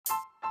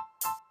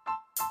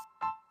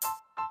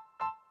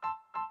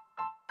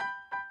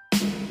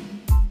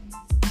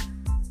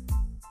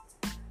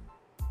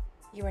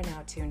You are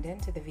now tuned in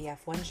to the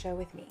VF1 show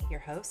with me,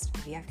 your host,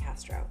 VF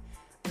Castro.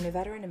 I'm a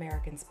veteran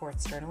American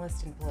sports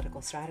journalist and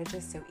political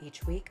strategist, so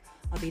each week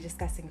I'll be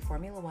discussing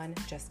Formula One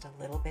just a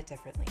little bit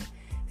differently.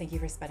 Thank you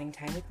for spending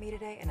time with me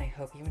today, and I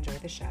hope you enjoy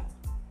the show.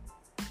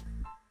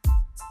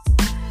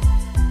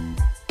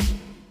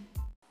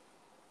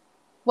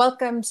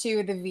 Welcome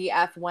to the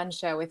VF1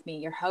 show with me,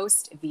 your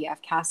host,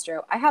 VF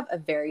Castro. I have a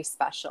very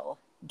special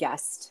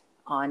guest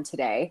on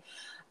today.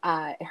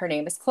 Her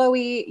name is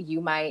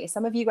Chloe.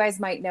 Some of you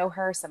guys might know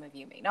her, some of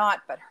you may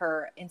not, but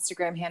her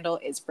Instagram handle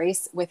is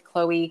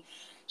RaceWithChloe.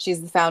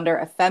 She's the founder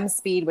of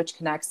FemSpeed, which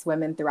connects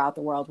women throughout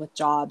the world with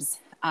jobs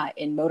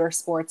in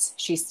motorsports.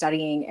 She's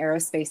studying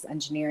aerospace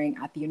engineering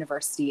at the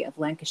University of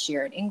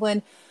Lancashire in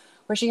England,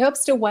 where she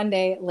hopes to one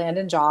day land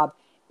a job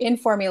in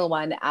Formula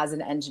One as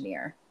an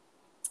engineer.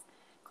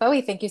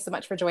 Chloe, thank you so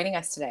much for joining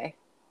us today.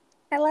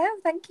 Hello,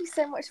 thank you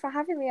so much for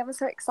having me. I'm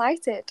so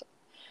excited.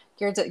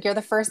 You're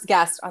the first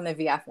guest on the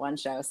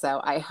VF1 show, so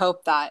I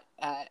hope that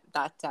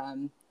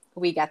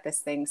we get this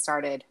thing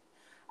started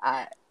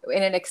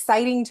in an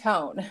exciting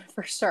tone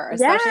for sure,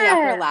 especially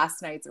after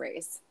last night's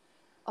race.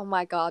 Oh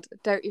my God,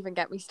 don't even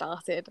get me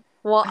started.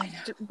 What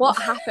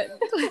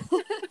happened?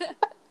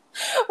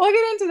 We'll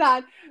get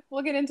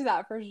into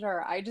that for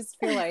sure. I just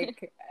feel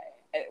like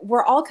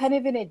we're all kind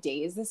of in a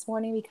daze this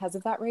morning because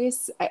of that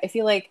race. I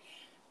feel like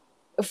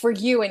for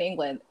you in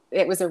England,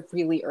 it was a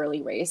really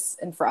early race.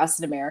 And for us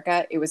in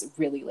America, it was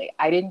really late.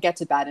 I didn't get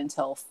to bed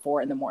until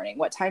 4 a.m.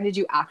 What time did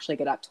you actually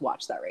get up to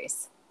watch that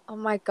race? Oh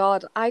my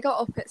God, I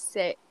got up at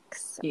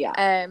 6.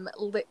 Yeah.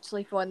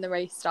 Literally for when the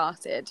race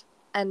started.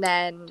 And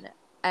then,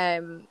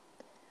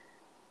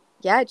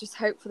 just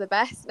hope for the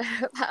best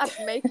that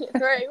I'd make it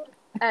through.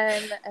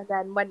 And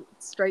then went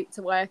straight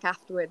to work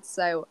afterwards.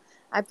 So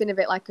I've been a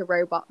bit like a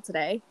robot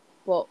today,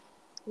 but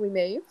we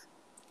move.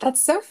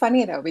 That's so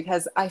funny, though,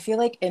 because I feel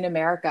like in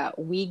America,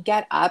 we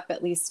get up,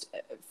 at least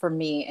for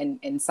me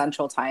in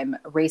Central Time,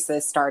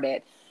 races start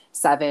at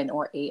 7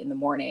 or 8 in the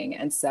morning.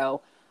 And so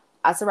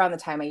that's around the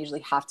time I usually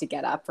have to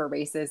get up for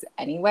races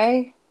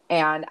anyway.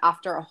 And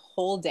after a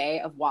whole day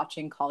of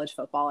watching college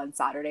football on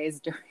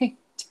Saturdays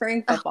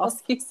during football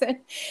season,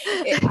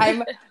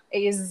 I'm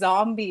a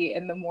zombie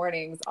in the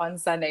mornings on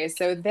Sundays.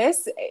 So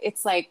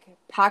it's like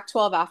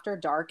Pac-12 after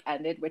dark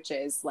ended, which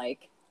is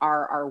like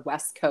our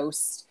West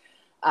Coast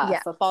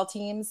football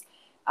teams,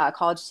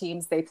 college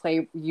teams. They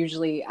play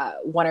usually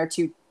 1 or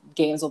 2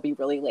 games will be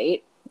really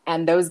late.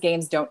 And those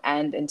games don't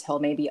end until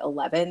maybe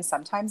 11,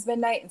 sometimes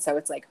midnight. And so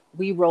it's like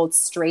we rolled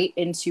straight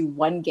into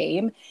one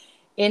game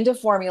into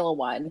Formula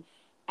One.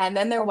 And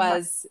then there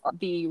was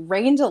the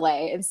rain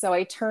delay. And so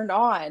I turned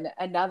on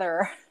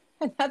another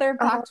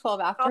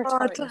Pac-12 after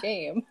dark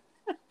game.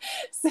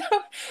 So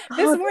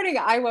this morning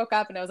I woke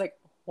up and I was like,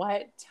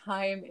 what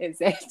time is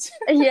it?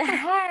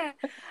 Yeah.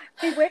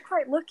 See, we're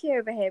quite lucky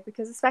over here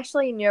because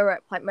especially in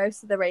Europe, like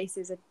most of the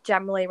races are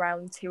generally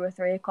around 2 or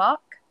 3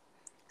 o'clock.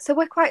 So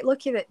we're quite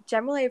lucky that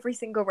generally every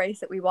single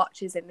race that we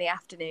watch is in the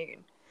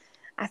afternoon.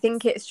 I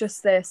think it's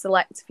just the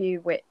select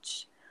few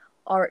which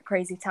are at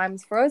crazy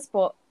times for us,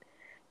 but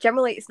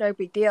generally it's no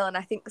big deal. And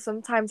I think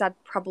sometimes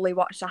I'd probably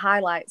watch the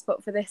highlights,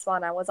 but for this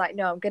one I was like,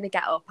 no, I'm going to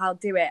get up. I'll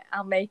do it.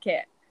 I'll make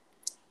it.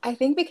 I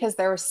think because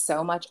there was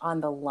so much on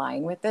the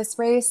line with this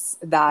race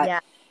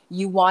that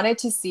you wanted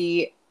to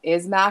see,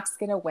 is Max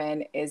going to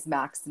win? Is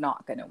Max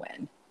not going to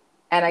win?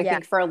 And I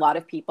think for a lot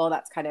of people,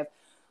 that's kind of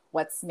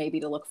what's maybe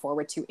to look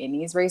forward to in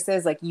these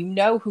races. Like, you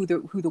know who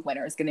the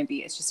winner is going to be.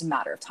 It's just a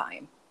matter of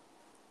time.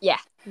 Yeah,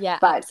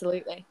 but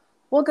absolutely.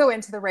 We'll go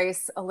into the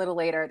race a little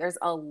later. There's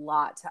a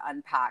lot to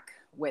unpack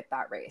with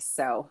that race.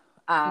 So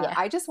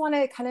I just want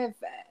to kind of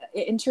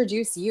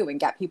introduce you and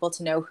get people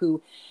to know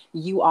who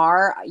you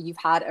are. You've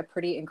had a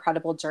pretty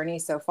incredible journey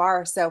so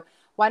far. So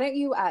why don't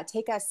you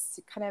take us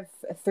kind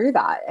of through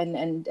that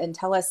and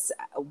tell us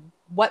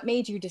what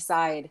made you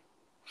decide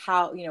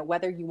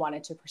whether you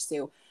wanted to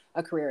pursue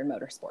a career in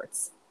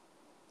motorsports?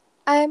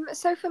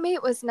 So for me,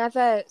 it was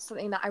never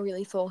something that I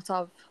really thought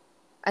of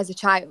as a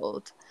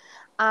child.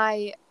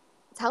 I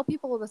tell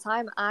people all the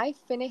time, I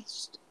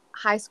finished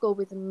high school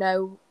with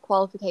no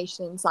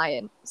qualification in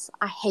science.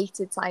 I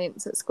hated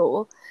science at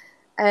school.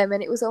 And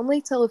it was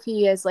only till a few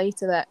years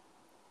later that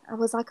I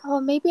was like, oh,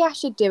 maybe I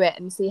should do it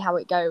and see how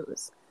it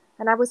goes.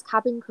 And I was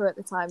cabin crew at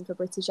the time for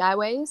British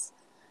Airways.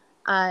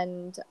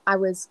 And I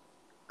was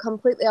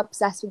completely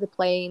obsessed with the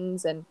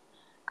planes and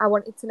I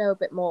wanted to know a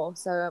bit more.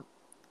 So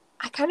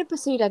I kind of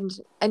pursued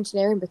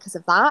engineering because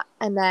of that.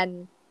 And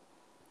then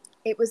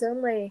it was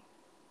only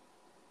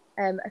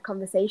a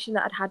conversation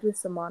that I'd had with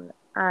someone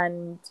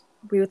and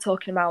we were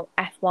talking about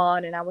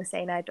F1 and I was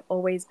saying I'd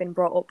always been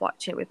brought up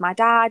watching it with my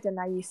dad and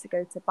I used to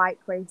go to bike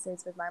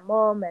races with my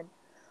mum and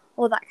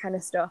all that kind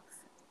of stuff,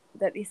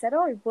 that they said,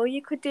 oh, well,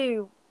 you could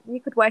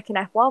work in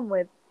F1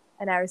 with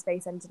an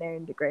aerospace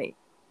engineering degree.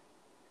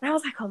 And I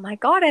was like, oh my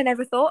God, I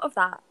never thought of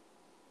that.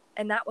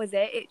 And that was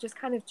it. It just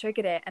kind of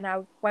triggered it. And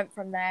I went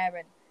from there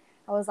and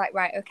I was like,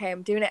 right, okay,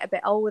 I'm doing it a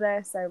bit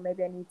older, so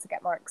maybe I need to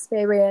get more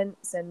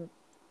experience and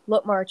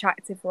look more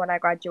attractive for when I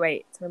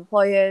graduate to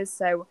employers.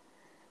 So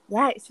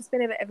yeah, it's just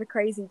been a bit of a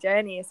crazy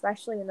journey,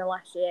 especially in the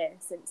last year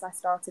since I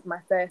started my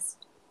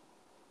first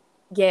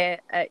year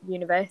at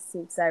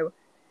university. So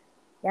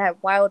yeah,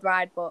 wild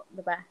ride, but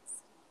the best.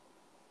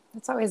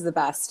 It's always the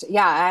best.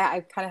 Yeah,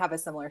 I kind of have a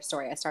similar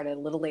story. I started a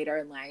little later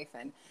in life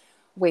and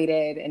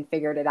waited and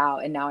figured it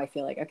out. And now I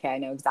feel like, okay, I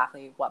know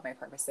exactly what my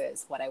purpose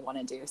is, what I want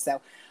to do.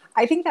 So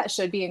I think that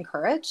should be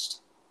encouraged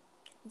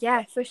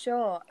Yeah, for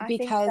sure. I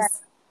think that,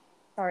 because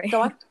sorry,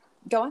 go on,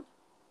 go on.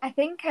 I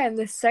think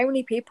there's so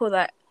many people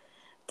that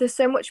there's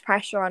so much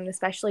pressure on,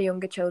 especially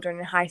younger children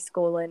in high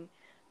school and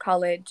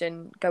college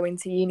and going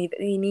to uni, that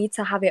you need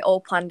to have it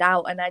all planned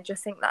out. And I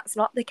just think that's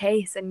not the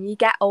case. And you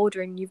get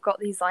older and you've got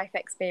these life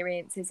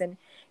experiences and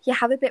you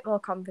have a bit more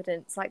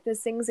confidence. Like there's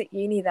things at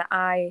uni that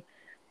I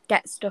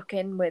get stuck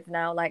in with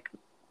now, like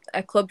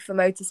a club for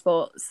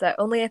motorsports that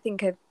only I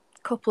think a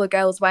couple of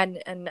girls went,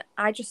 and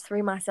I just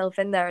threw myself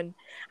in there. And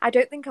I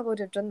don't think I would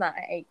have done that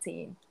at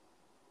 18.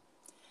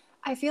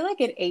 I feel like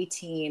at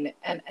 18,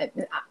 and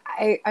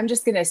I'm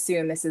just going to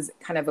assume this is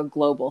kind of a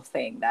global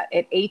thing, that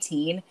at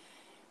 18,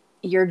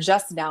 you're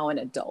just now an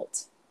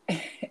adult Yeah.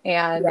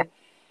 and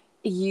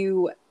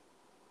you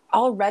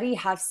already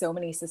have so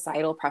many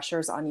societal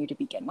pressures on you to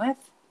begin with.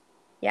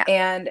 Yeah.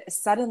 And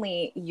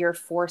suddenly you're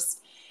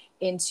forced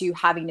into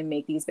having to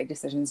make these big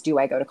decisions. Do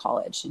I go to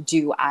college?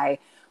 Do I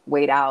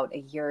wait out a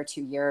year or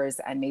 2 years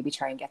and maybe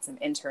try and get some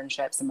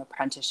internships, some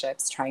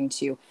apprenticeships, trying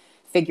to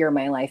figure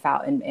my life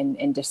out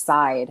and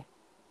decide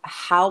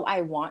how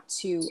I want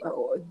to,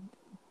 or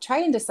try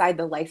and decide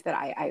the life that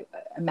I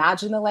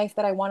imagine the life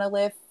that I want to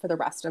live for the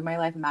rest of my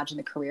life, imagine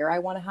the career I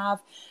want to have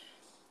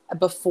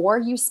before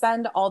you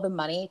spend all the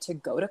money to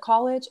go to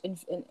college. And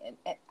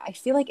I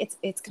feel like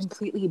it's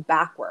completely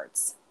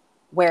backwards,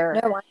 No, where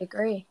I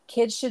agree.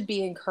 kids should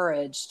be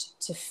encouraged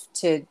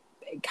to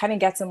kind of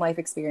get some life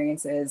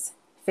experiences,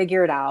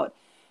 figure it out,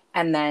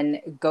 and then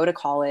go to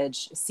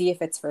college, see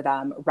if it's for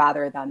them,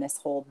 rather than this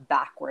whole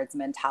backwards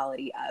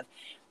mentality of,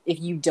 if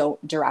you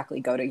don't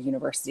directly go to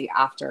university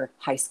after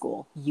high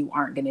school, you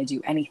aren't going to do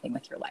anything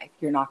with your life.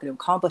 You're not going to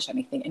accomplish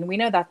anything. And we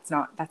know that's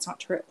not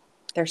true.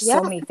 There's Yeah.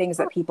 so many things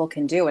that people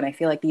can do. And I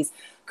feel like these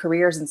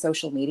careers and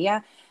social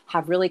media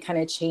have really kind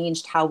of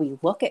changed how we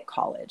look at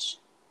college.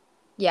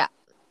 Yeah.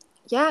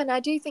 Yeah. And I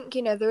do think,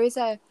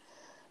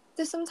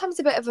 there's sometimes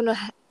a bit of an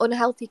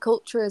unhealthy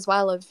culture as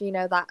well of,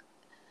 that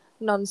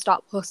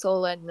non-stop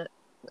hustle, and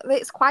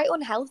it's quite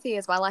unhealthy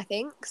as well, I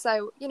think.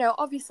 So,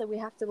 obviously we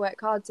have to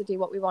work hard to do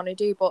what we want to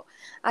do, but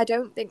I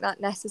don't think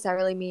that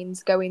necessarily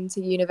means going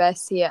to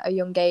university at a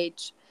young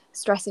age,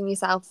 stressing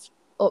yourself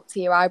up to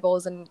your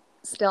eyeballs and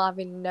still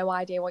having no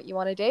idea what you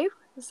want to do.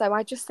 So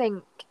I just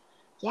think,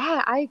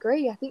 yeah, I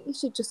agree. I think you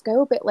should just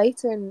go a bit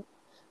later and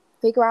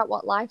figure out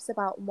what life's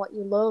about and what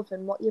you love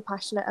and what you're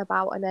passionate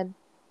about, and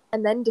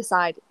then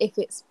decide if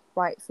it's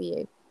right for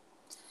you.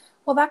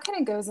 Well, that kind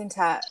of goes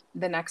into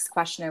the next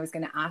question I was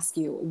going to ask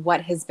you.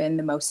 What has been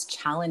the most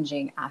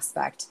challenging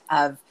aspect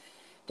of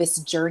this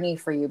journey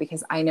for you?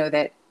 Because I know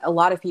that a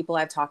lot of people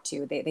I've talked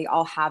to, they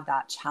all have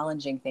that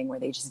challenging thing where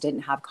they just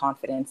didn't have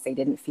confidence. They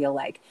didn't feel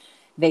like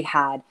they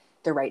had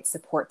the right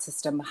support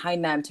system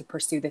behind them to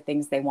pursue the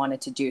things they wanted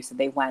to do. So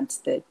they went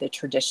the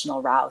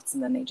traditional routes,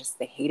 and then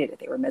they hated it.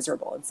 They were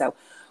miserable. And so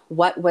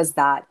what was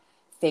that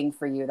thing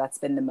for you that's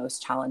been the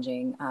most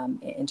challenging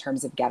in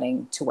terms of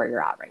getting to where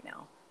you're at right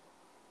now?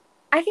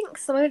 I think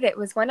some of it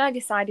was when I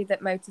decided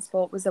that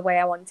motorsport was the way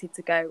I wanted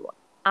to go.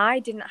 I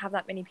didn't have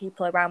that many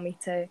people around me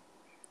to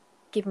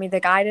give me the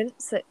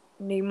guidance that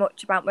knew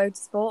much about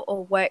motorsport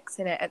or works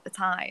in it at the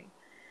time,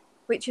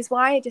 which is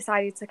why I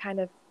decided to kind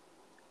of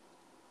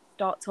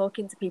start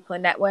talking to people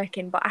and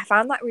networking. But I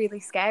found that really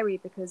scary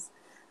because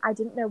I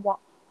didn't know what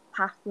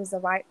path was the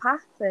right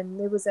path. And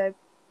there was a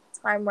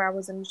time where I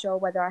was unsure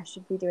whether I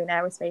should be doing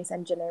aerospace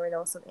engineering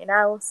or something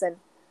else. And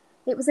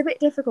it was a bit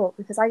difficult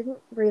because I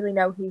didn't really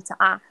know who to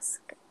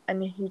ask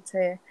and who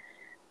to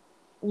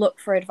look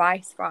for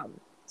advice from.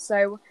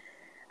 So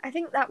I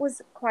think that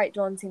was quite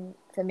daunting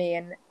for me.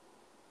 And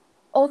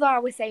although I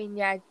was saying,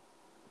 yeah,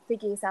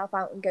 figure yourself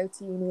out and go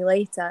to uni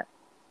later,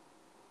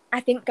 I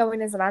think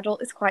going as an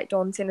adult is quite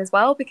daunting as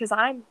well because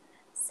I'm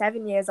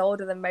 7 years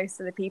older than most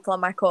of the people on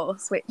my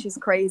course, which is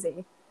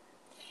crazy.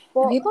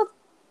 And But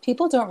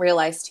people don't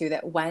realize too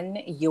that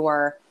when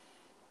you're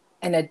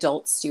an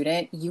adult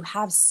student, you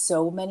have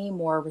so many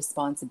more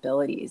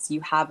responsibilities.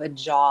 You have a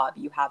job,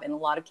 you have, in a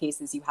lot of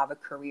cases, you have a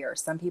career.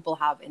 Some people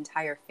have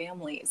entire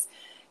families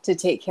to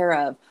take care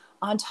of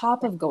on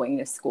top of going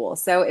to school.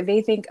 So if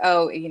they think,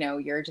 oh,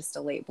 you're just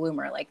a late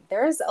bloomer, like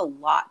there's a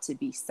lot to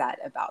be said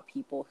about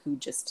people who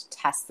just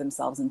test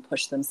themselves and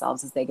push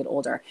themselves as they get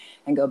older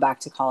and go back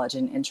to college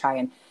and try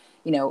and,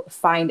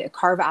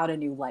 carve out a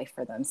new life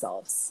for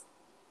themselves.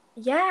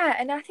 yeah,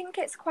 and I think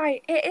it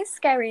is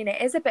scary and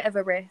it is a bit of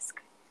a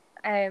risk,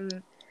 um,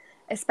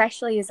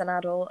 especially as an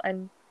adult.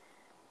 And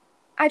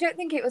I don't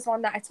think it was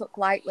one that I took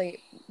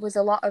lightly. It was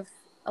a lot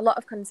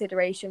of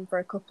consideration for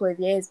a couple of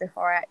years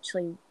before I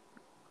actually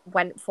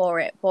went for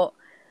it. But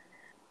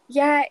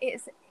yeah,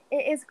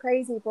 it is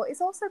crazy, but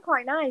it's also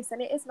quite nice,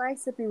 and it is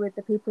nice to be with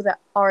the people that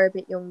are a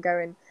bit younger.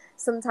 And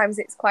sometimes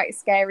it's quite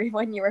scary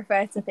when you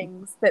refer to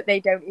things that they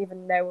don't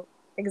even know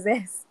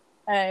exist.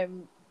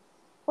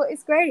 But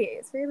it's great.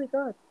 It's really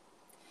good.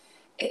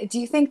 Do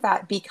you think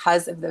that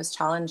because of those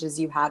challenges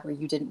you had where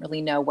you didn't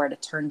really know where to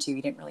turn to,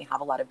 you didn't really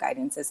have a lot of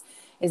guidance,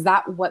 is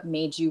that what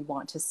made you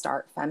want to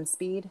start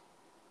FemSpeed?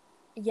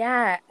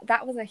 Yeah,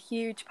 that was a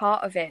huge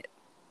part of it.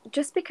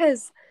 Just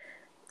because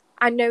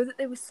I know that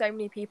there were so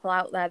many people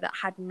out there that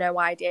had no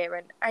idea.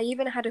 And I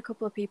even had a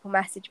couple of people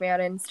message me on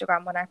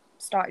Instagram when I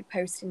started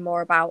posting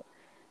more about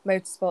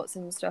motorsports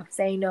and stuff,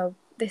 saying, "Oh,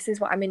 this is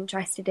what I'm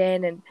interested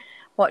in, and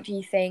what do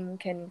you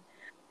think?" And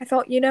I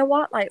thought, you know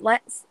what, like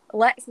let's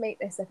make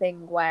this a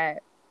thing where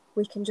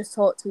we can just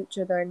talk to each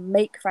other and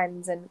make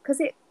friends, and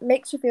because it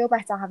makes you feel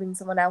better having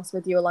someone else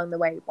with you along the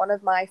way. One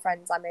of my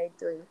friends I made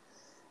through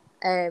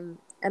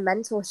a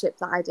mentorship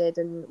that I did,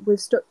 and we've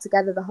stuck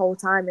together the whole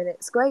time, and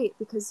it's great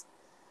because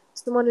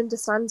someone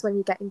understands when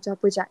you're getting job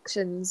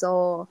rejections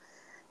or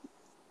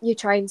you're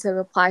trying to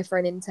apply for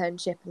an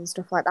internship and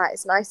stuff like that.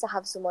 It's nice to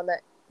have someone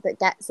that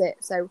gets it.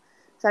 So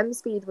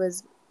FemSpeed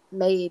was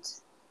made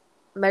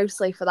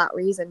mostly for that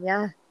reason.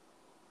 Yeah.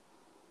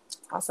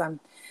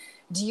 Awesome.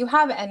 Do you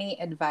have any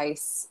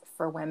advice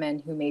for women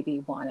who maybe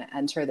want to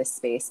enter this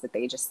space, but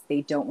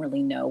they don't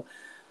really know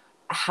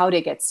how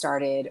to get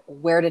started,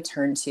 where to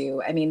turn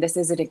to? I mean, this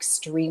is an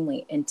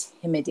extremely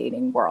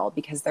intimidating world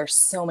because there's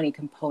so many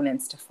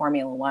components to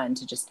Formula One,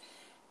 to just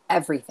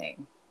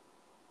everything.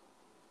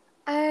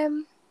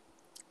 um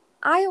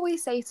I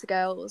always say to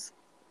girls,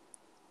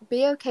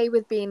 be okay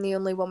with being the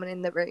only woman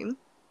in the room.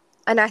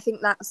 And I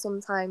think that's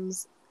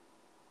sometimes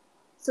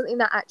something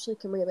that actually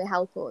can really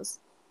help us.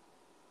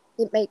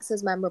 It makes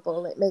us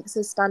memorable, it makes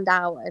us stand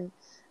out, and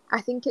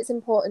I think it's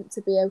important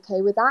to be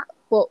okay with that.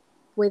 But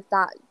with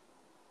that,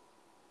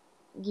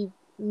 you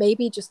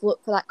maybe just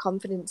look for that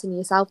confidence in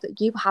yourself that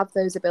you have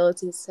those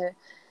abilities to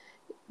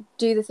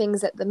do the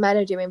things that the men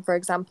are doing. For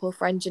example,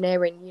 for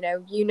engineering,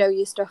 you know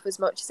your stuff as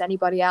much as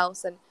anybody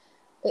else, and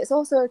it's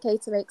also okay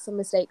to make some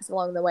mistakes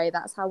along the way.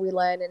 That's how we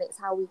learn, and it's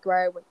how we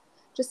grow. And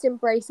just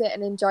embrace it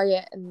and enjoy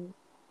it and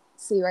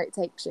see where it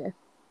takes you.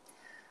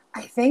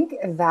 I think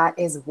that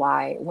is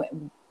why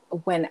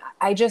when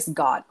I just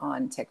got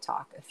on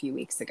TikTok a few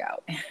weeks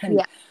ago,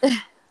 and Yeah.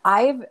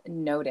 I've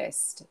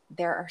noticed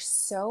there are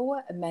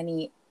so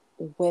many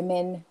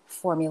women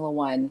Formula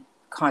One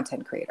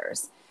content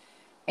creators.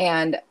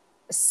 And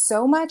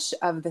so much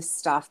of the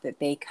stuff that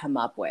they come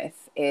up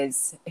with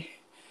is,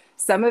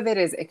 some of it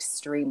is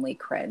extremely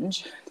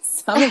cringe.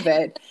 Some of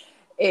it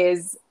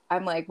is,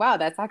 I'm like, wow,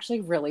 that's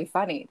actually really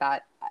funny.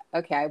 That,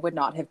 okay, I would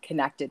not have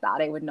connected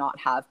that. I would not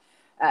have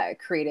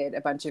created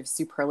a bunch of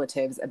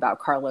superlatives about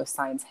Carlos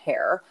Sainz's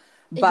hair.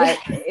 Yeah. But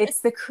it's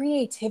the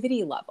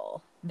creativity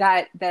level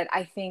that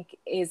I think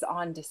is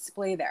on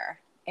display there.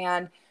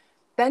 And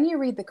then you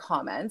read the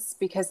comments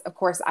because, of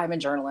course, I'm a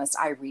journalist.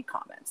 I read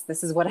comments.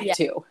 This is what I Yeah.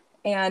 do.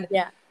 And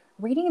Yeah.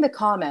 reading the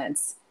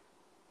comments,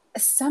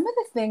 some of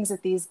the things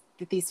that these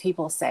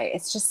people say,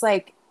 it's just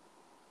like,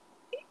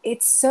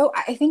 it's so,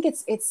 I think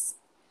it's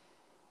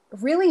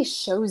really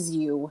shows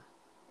you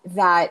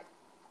that,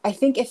 I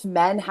think if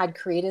men had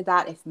created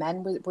that, if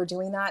men were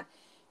doing that,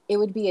 it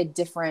would be a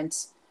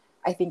different,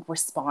 I think,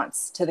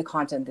 response to the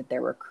content that they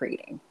were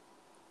creating.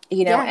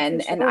 Yeah, for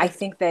And sure. I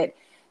think that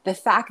the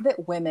fact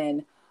that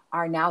women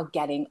are now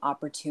getting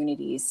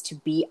opportunities to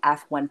be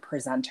F1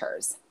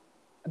 presenters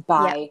Yeah.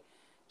 by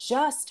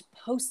just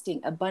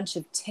posting a bunch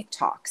of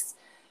TikToks.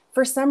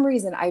 For some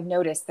reason, I've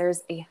noticed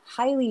there's a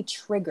highly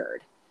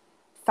triggered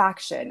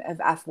faction of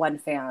F1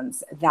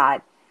 fans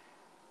that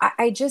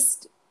I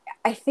just,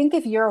 I think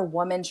if you're a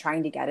woman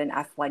trying to get an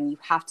F1, you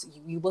have to,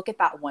 you look at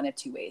that one of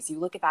two ways. You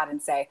look at that and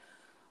say,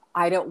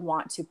 I don't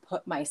want to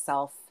put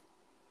myself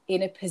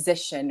in a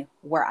position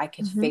where I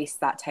could Hmm. face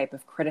that type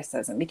of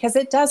criticism, because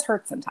it does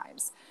hurt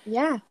sometimes.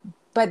 Yeah.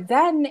 But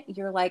then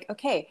you're like,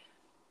 okay,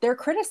 they're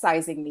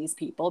criticizing these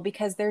people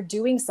because they're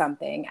doing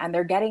something and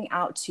they're getting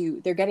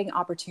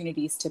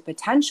opportunities to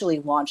potentially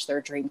launch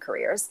their dream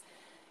careers.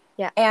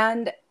 Yeah.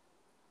 And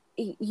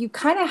you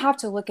kind of have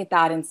to look at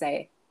that and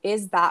say,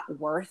 is that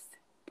worth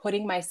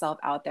putting myself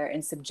out there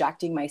and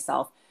subjecting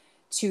myself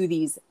to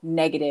these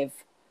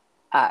negative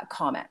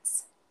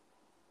comments?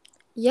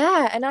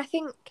 Yeah. And I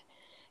think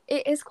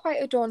it is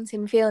quite a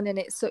daunting feeling, and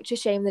it's such a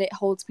shame that it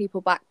holds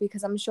people back,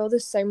 because I'm sure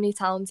there's so many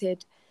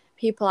talented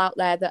people out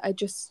there that are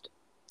just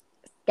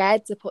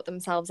scared to put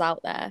themselves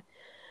out there.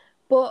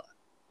 But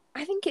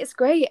I think it's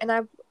great, and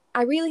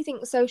I really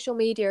think social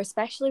media,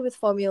 especially with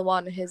Formula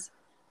One, has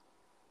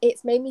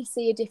it's made me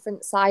see a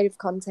different side of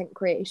content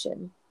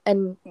creation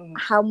and Mm.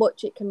 how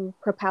much it can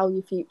propel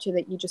your future,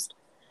 that you just,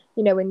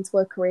 into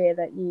a career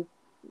that you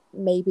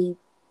maybe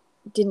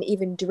didn't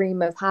even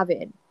dream of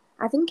having.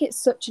 I think it's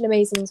such an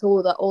amazing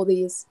tool that all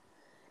these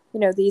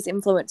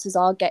influencers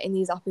are getting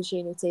these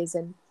opportunities,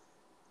 and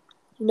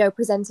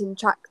presenting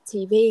track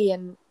TV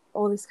and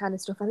all this kind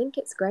of stuff. I think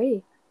it's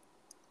great.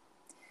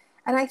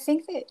 And I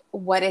think that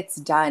what it's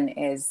done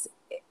is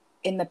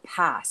in the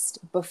past,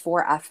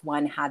 before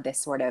F1 had this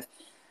sort of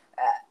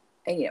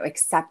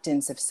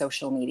acceptance of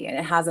social media, and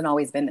it hasn't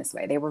always been this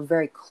way. They were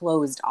very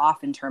closed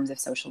off in terms of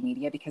social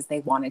media because they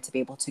wanted to be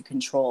able to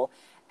control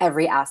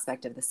every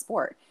aspect of the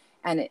sport.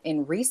 And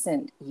in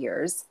recent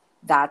years,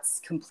 that's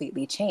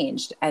completely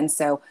changed. And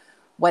so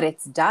what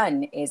it's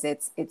done is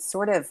it's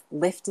sort of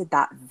lifted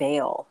that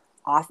veil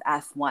off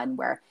F1,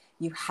 where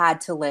you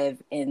had to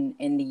live in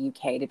the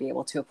UK to be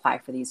able to apply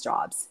for these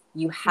jobs.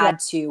 You Yeah. had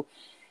to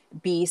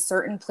be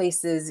certain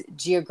places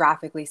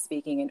geographically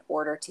speaking in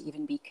order to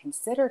even be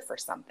considered for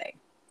something.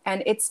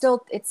 And it's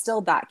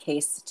still that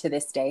case to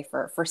this day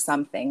for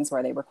some things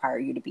where they require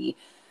you to be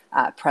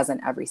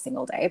present every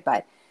single day.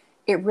 But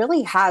it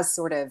really has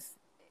sort of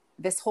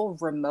this whole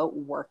remote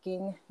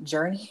working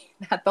journey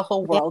that the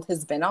whole Yeah. world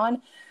has been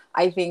on.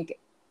 I think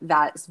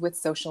that with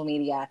social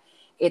media,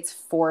 it's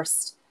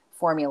forced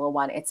Formula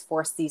One, it's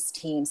forced these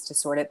teams to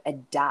sort of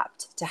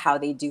adapt to how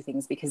they do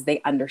things because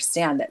they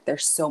understand that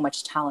there's so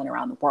much talent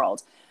around the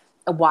world.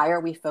 Why are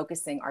we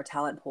focusing our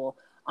talent pool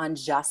on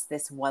just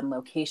this one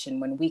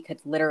location when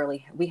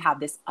we have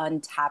this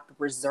untapped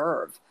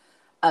reserve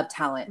of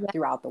talent Yeah.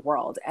 throughout the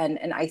world? And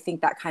I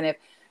think that kind of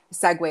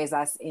segues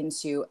us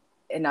into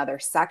another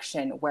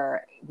section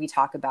where we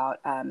talk about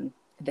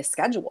the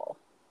schedule.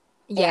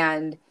 Yeah.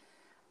 And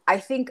I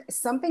think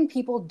something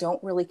people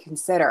don't really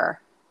consider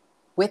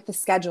with the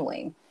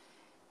scheduling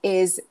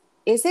is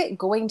it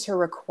going to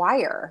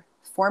require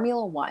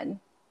Formula One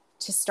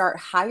to start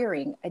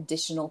hiring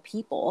additional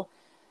people?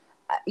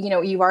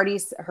 You've already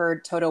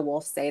heard Toto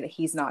Wolff say that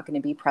he's not going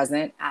to be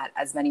present at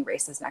as many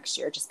races next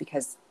year just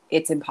because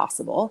it's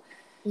impossible.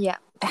 Yeah.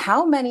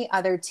 How many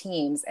other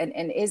teams and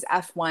is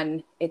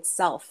F1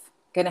 itself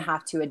going to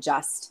have to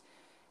adjust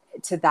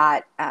to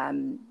that,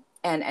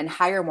 and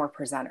hire more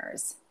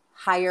presenters,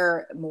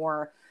 hire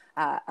more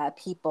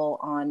people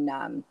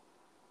on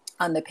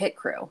the pit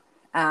crew?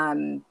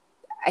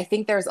 I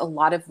think there's a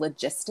lot of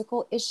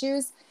logistical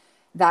issues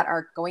that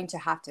are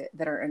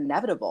that are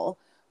inevitable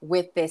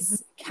with Mhm.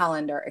 this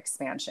calendar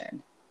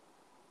expansion.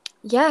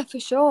 Yeah, for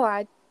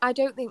sure. I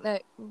don't think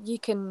that you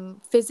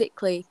can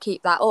physically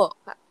keep that up.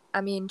 I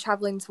mean,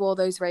 traveling to all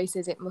those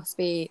races, it must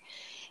be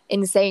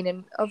insane.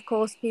 And of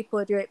course,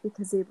 people do it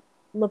because they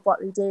love what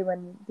they do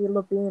and they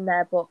love being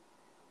there. But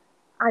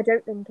I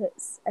don't think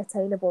it's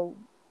attainable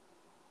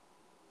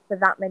for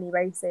that many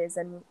races.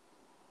 And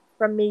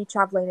from me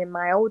traveling in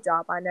my old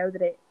job, I know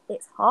that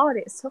it's hard,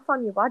 it's tough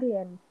on your body.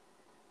 And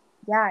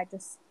yeah,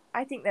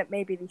 I think that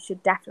maybe they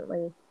should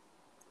definitely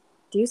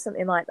do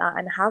something like that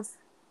and have,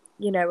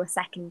 a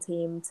second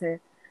team to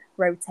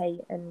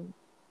rotate and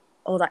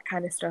all that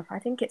kind of stuff. I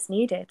think it's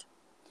needed.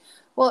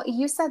 Well,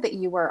 you said that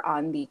you were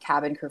on the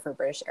cabin crew for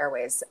British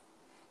Airways.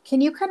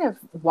 Can you kind of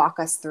walk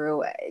us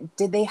through,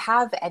 did they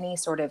have any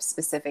sort of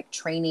specific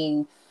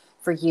training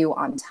for you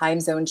on time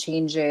zone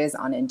changes,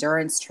 on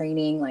endurance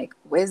training? Like,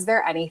 was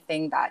there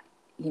anything that,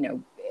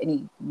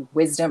 any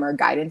wisdom or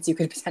guidance you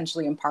could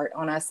potentially impart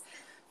on us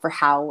for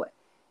how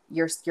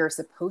you're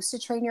supposed to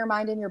train your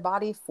mind and your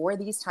body for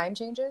these time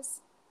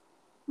changes?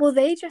 Well,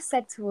 they just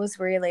said to us,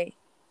 really,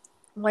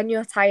 when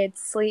you're tired,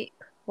 sleep,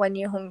 when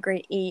you're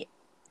hungry, eat.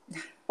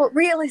 But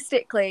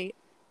realistically,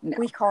 No.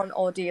 we can't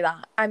all do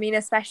that. I mean,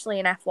 especially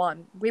in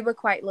F1, we were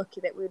quite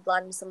lucky that we'd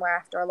land somewhere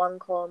after a long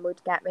call and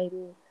we'd get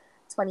maybe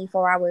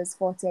 24 hours,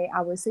 48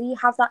 hours. So you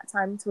have that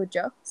time to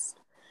adjust.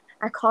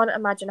 I can't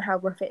imagine how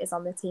rough it is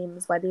on the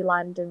teams where they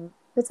land and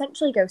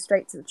potentially go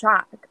straight to the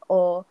track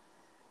or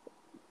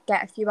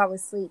get a few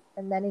hours sleep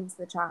and then into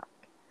the track.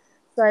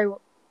 So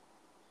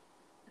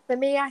for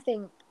me, I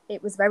think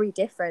it was very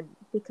different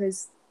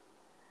because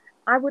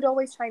I would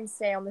always try and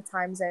stay on the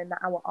time zone that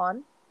I were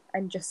on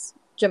and just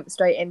jump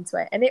straight into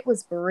it. And it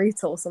was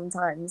brutal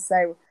sometimes.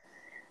 So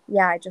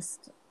yeah,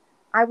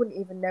 I wouldn't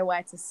even know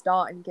where to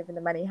start in giving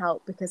them any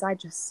help because I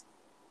just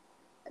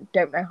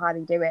don't know how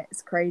they do it.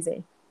 It's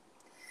crazy.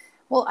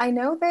 Well, I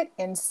know that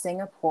in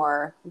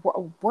Singapore,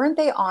 weren't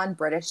they on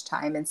British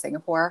time in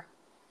Singapore?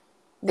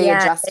 They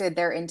Yeah, adjusted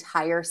their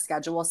entire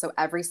schedule. So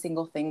every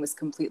single thing was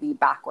completely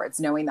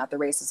backwards, knowing that the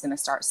race was going to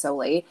start so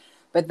late.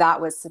 But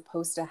that was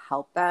supposed to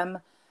help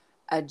them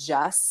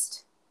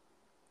adjust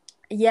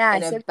yeah.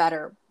 in a So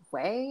better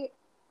way.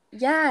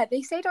 yeah,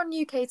 they stayed on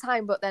UK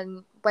time, but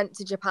then went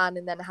to Japan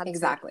and then had to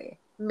Exactly.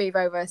 move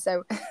over.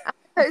 So I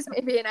suppose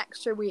maybe an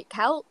extra week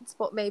helped,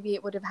 but maybe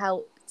it would have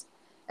helped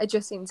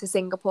adjusting to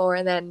Singapore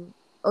and then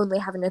only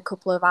having a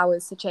couple of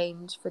hours to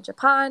change for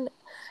Japan.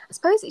 I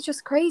suppose it's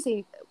just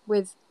crazy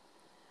with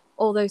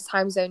all those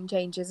time zone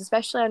changes,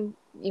 especially on,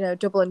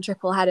 double and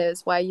triple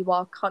headers where you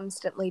are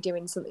constantly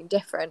doing something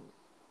different.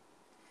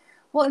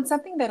 Well, and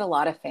something that a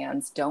lot of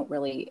fans don't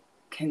really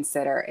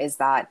consider is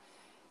that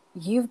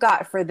you've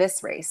got for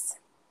this race,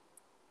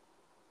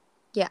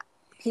 Yeah.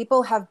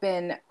 people have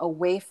been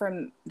away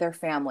from their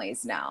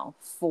families now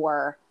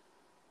for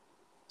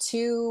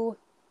two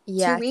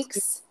Yeah.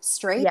 weeks Yeah.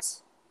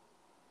 straight.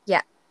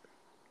 Yeah.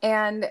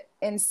 And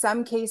in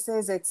some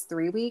cases, it's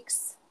 3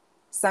 weeks.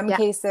 Some Yeah.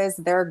 cases,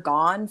 they're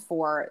gone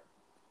for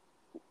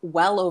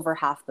well over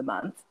half the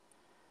month.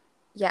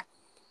 Yeah.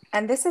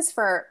 And this is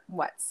for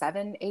what,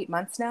 7, 8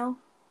 months now?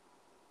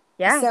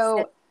 Yes.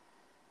 So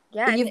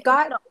Yeah, and you've if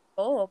got not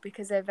before,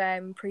 because of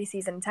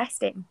pre-season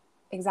testing.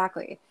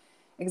 exactly.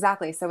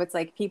 Exactly. So it's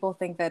like people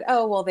think that,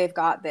 oh, well, they've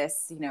got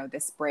this,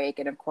 this break.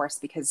 And of course,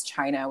 because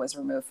China was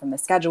removed from the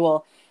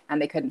schedule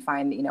and they couldn't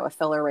find, a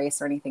filler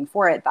race or anything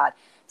for it, that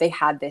they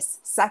had this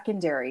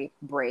secondary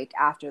break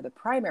after the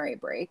primary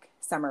break,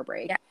 summer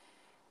break. Yeah.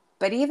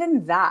 But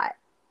even that,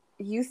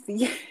 do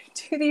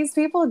these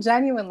people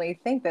genuinely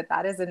think that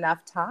that is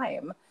enough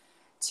time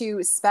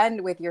to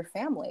spend with your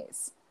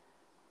families?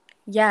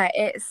 Yeah,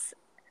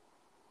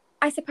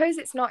 I suppose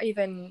it's not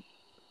even,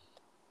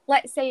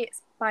 let's say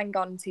it's bang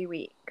on 2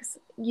 weeks.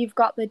 You've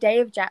got the day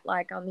of jet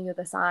lag on the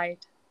other side,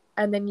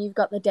 and then you've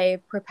got the day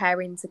of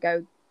preparing to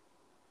go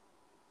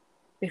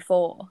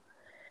before.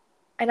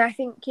 And I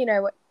think,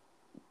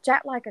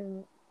 jet lag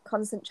and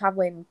constant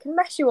traveling can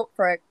mess you up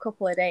for a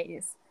couple of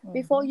days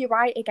before Mm-hmm. you're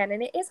right again.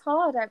 And it is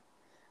hard.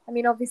 I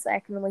mean, obviously, I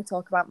can only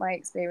talk about my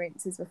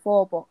experiences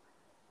before, but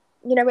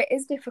it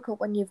is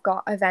difficult when you've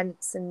got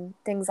events and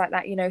things like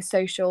that,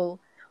 social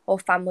or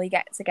family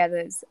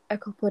get-togethers a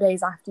couple of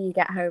days after you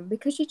get home,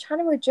 because you're trying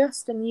to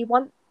adjust and you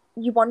want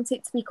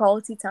it to be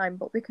quality time,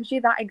 but because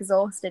you're that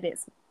exhausted,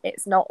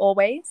 it's not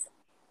always.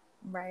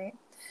 Right.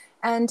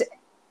 And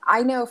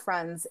I know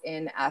friends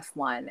in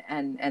F1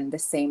 and the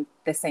same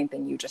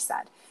thing you just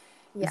said.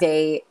 Yeah.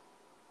 They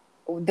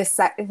the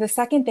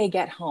second they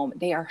get home,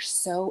 they are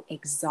so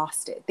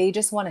exhausted. They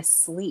just want to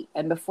sleep.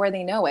 And before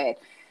they know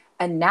it,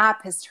 a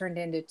nap has turned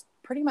into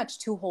pretty much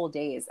 2 whole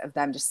days of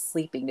them just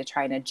sleeping to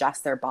try and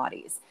adjust their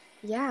bodies.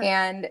 Yeah.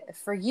 And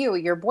for you,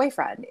 your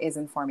boyfriend is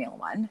in Formula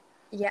One.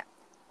 Yeah.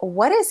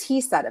 What has he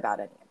said about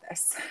any of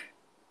this?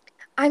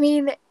 I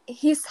mean,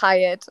 he's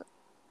tired.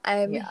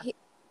 Yeah. He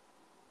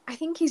I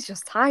think he's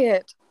just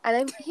tired. And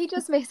then he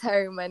just missed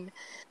home, and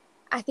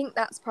I think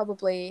that's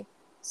probably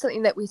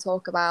something that we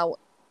talk about.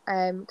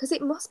 Because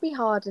it must be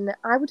hard, and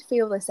I would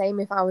feel the same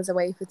if I was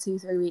away for 2,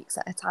 3 weeks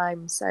at a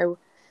time. So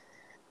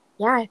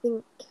yeah, I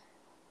think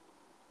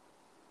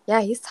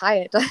yeah, he's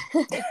tired.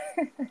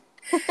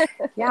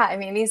 Yeah, I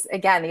mean, these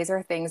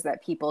are things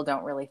that people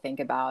don't really think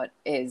about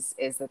is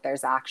that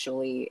there's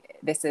actually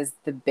this is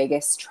the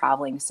biggest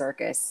traveling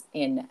circus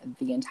in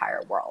the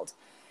entire world.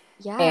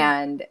 Yeah.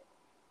 And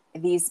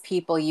these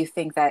people, you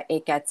think that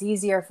it gets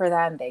easier for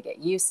them, they get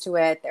used to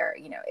it. They're,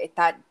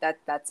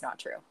 that's not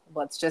true.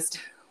 Let's just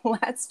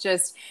let's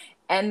just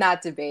end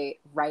that debate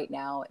right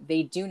now.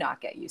 They do not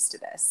get used to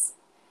this.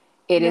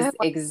 It No. is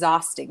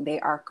exhausting.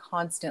 They are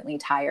constantly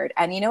tired.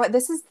 And you know what?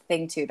 This is the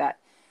thing too that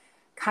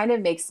kind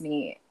of makes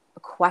me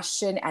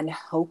question and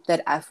hope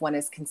that F1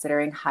 is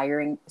considering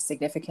hiring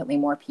significantly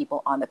more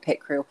people on the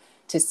pit crew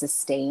to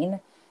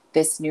sustain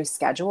this new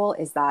schedule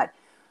is that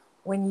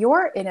when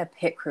you're in a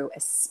pit crew,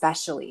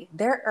 especially,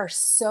 there are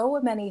so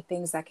many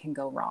things that can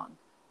go wrong.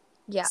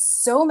 Yeah.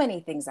 So many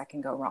things that can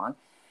go wrong.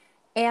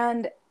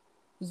 And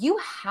you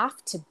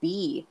have to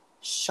be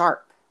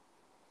sharp.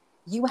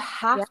 You Yeah.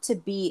 have to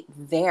be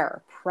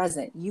there,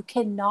 present. You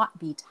cannot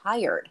be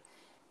tired.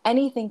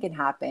 Anything can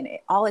happen.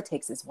 All it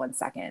takes is 1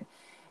 second.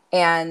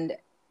 And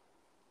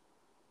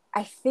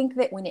I think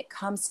that when it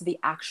comes to the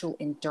actual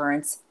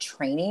endurance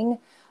training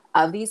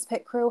of these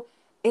pit crew,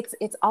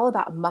 it's all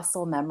about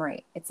muscle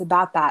memory. It's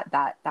about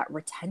that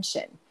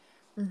retention.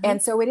 Hmm.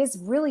 And so it is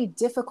really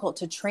difficult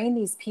to train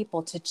these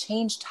people to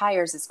change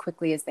tires as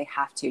quickly as they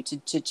have to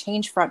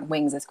change front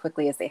wings as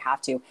quickly as they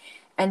have to,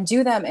 and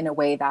do them in a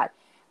way that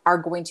are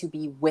going to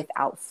be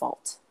without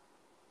fault.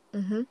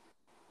 Hmm.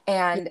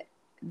 Yeah. And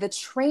the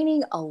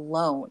training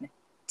alone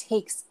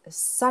takes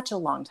such a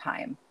long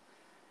time.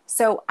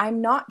 So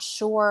I'm not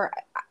sure.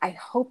 I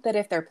hope that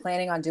if they're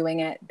planning on doing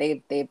it,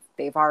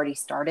 they've already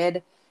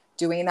started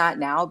doing that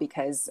now,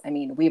 because I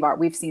mean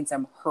we've seen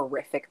some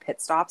horrific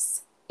pit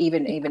stops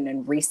even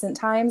in recent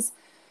times.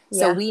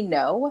 So Yeah. we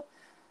know,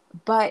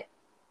 but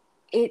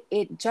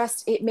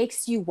it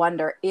makes you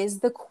wonder, is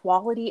the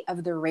quality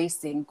of the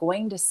racing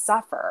going to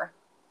suffer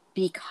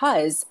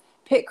because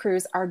pit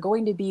crews are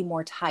going to be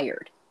more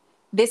tired?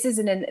 This is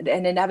an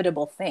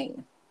inevitable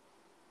thing.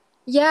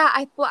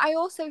 Yeah. But I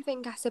also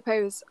think, I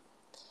suppose,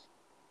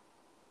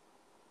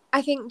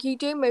 I think you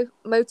do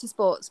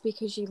motorsports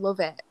because you love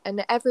it,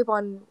 and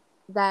everyone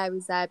there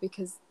is there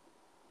because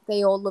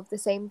they all love the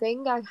same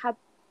thing. I had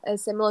a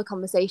similar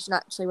conversation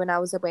actually when I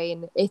was away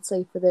in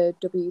Italy for the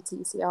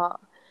WTCR,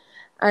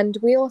 and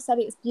we all said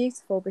it's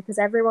beautiful because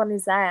everyone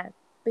is there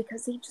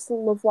because they just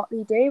love what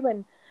they do.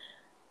 And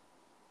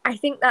I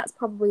think that's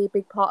probably a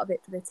big part of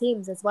it for the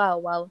teams as well.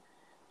 Well,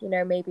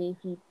 maybe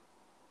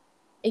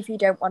if you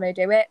don't want to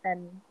do it,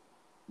 then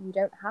you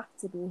don't have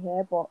to be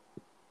here. But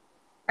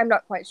I'm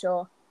not quite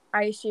sure.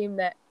 I assume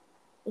that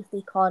if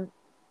they can't,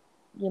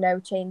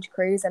 change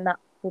crews, and that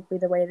would be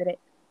the way that it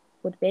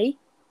would be.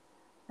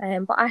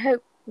 But I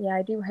hope, yeah,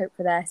 I do hope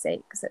for their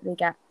sakes that they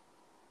get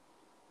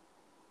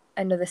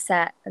another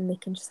set and they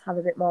can just have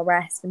a bit more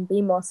rest and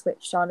be more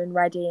switched on and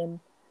ready and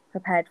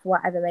prepared for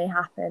whatever may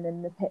happen,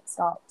 and the pit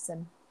stops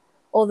and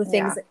all the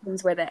things Yeah. that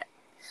comes with it.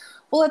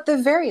 Well, at the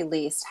very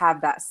least,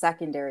 have that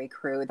secondary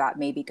crew that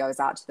maybe goes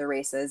out to the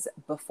races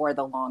before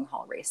the long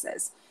haul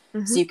races. So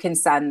Hmm. you can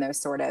send those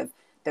sort of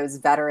those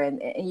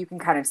veteran, and you can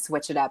kind of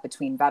switch it up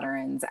between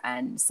veterans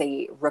and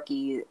say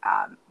rookie,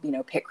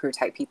 pit crew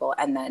type people,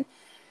 and then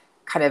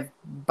kind of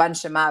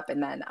bunch them up.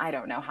 And then I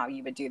don't know how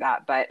you would do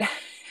that, but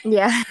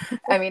Yeah.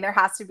 I mean, there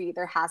has to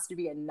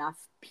be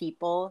enough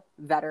people,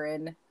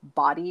 veteran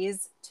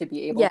bodies, to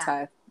be able Yeah.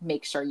 to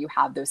make sure you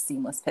have those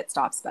seamless pit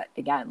stops. But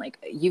again, like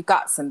you've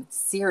got some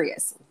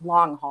serious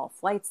long haul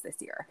flights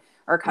this year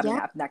or coming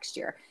Yeah. up next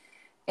year.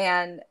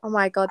 And Oh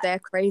my God, they're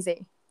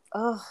crazy.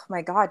 oh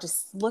my God,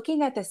 just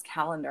looking at this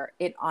calendar,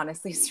 it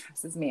honestly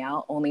stresses me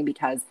out only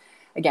because,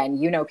 again,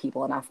 you know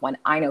people in F1,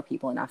 I know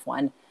people in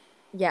F1,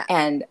 Yeah.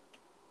 and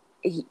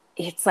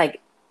it's like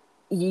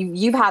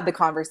you've had the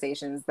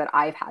conversations that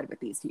I've had with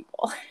these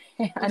people.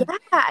 And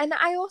Yeah. And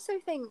I also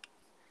think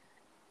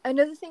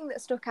another thing that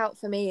stuck out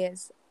for me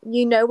is,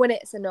 you know, when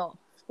it's enough,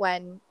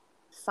 when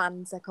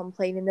fans are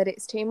complaining that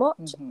it's too much.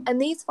 mhm,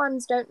 And these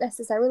fans don't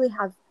necessarily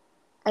have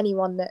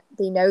anyone that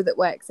they know that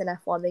works in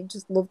F1. They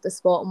just love the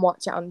sport and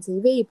watch it on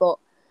TV. But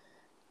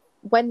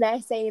when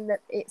they're saying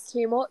that it's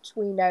too much,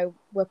 we know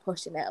we're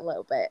pushing it a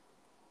little bit.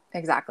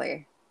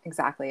 exactly,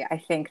 exactly. I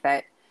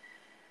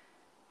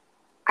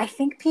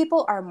think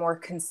people are more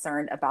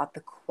concerned about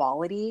the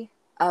quality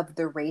of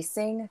the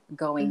racing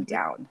going Hmm.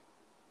 down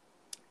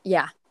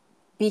Yeah.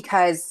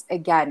 because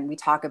again, we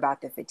talk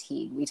about the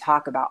fatigue, we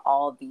talk about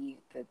all the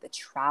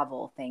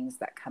travel things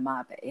that come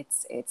up.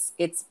 It's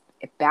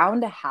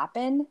bound to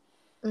happen.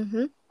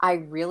 Hmm. I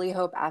really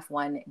hope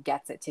F1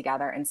 gets it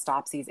together and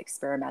stops these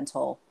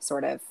experimental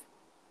sort of,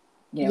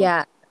 you know,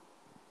 Yeah.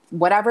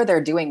 whatever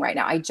they're doing right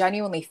now. I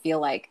genuinely feel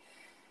like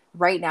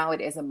right now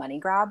it is a money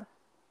grab.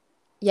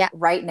 Yeah.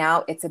 Right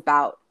now it's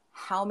about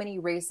how many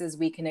races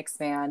we can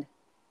expand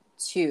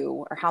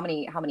to, or how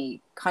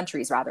many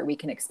countries rather we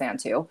can expand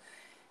to, Hmm.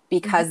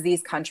 because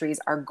these countries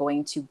are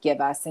going to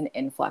give us an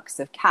influx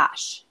of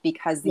cash,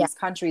 because Yeah. these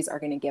countries are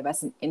going to give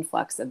us an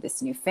influx of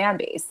this new fan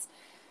base.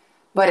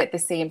 But Yeah. at the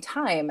same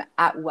time,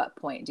 at what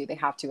point do they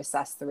have to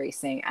assess the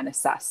racing and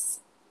assess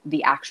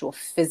the actual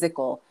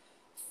physical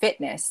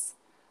fitness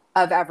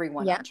of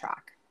everyone Yeah. on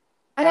track?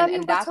 And I And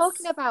mean, we're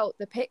talking that's about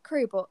the pit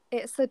crew, but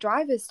it's the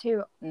drivers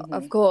too,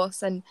 of mhm,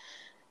 course. And,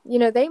 you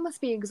know, they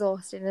must be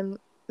exhausted. And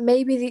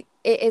maybe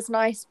it is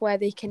nice where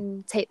they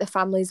can take the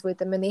families with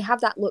them and they have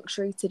that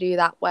luxury to do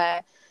that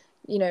where,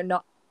 you know,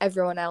 not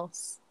everyone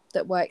else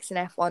that works in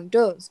F1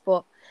 does.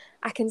 But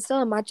I can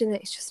still imagine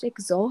that it's just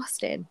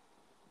exhausting.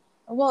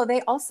 well,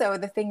 they also,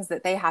 the things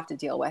that they have to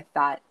deal with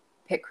that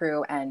pit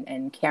crew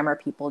and camera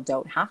people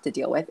don't have to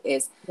deal with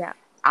is Yeah.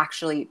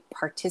 actually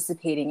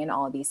participating in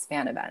all of these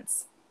fan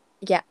events.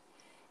 Yeah.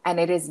 And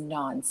it is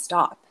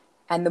nonstop.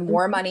 And the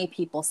more Hmm. money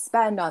people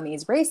spend on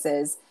these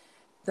races,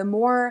 the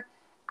more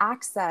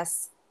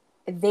access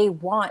they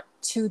want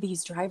to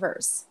these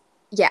drivers.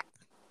 Yeah.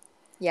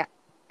 Yeah.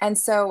 And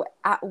so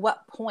at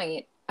what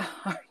point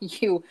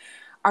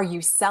are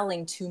you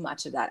selling too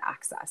much of that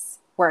access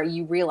where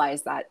you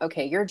realize that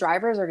okay, your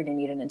drivers are going to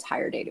need an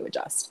entire day to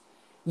adjust.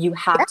 You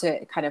have Yeah.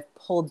 to kind of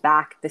pull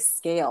back the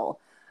scale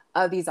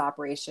of these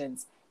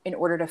operations in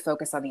order to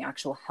focus on the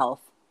actual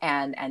health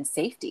and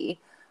safety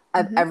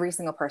of Hmm. every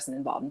single person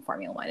involved in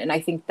Formula 1. And I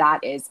think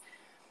that is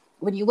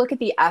when you look at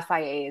the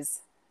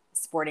FIA's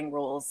sporting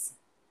rules,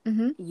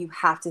 Hmm. you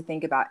have to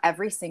think about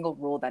every single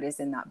rule that is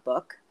in that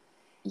book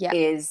Yeah.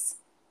 is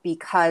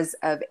because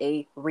of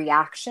a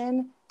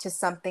reaction to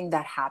something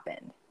that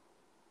happened.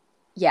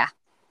 Yeah.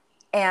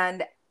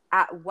 And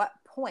at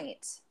what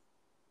point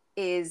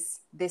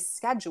is this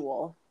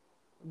schedule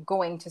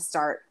going to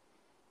start,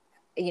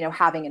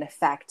 having an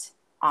effect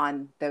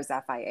on those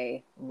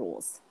FIA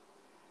rules?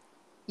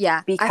 Yeah.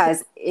 I think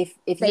Because if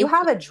you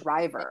have safety. a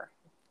driver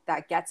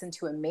that gets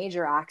into a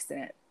major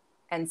accident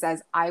and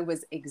says, I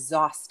was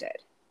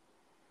exhausted,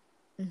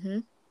 Hmm.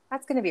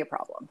 that's going to be a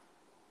problem.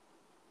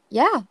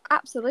 Yeah,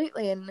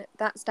 absolutely. And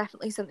that's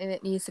definitely something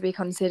that needs to be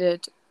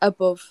considered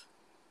above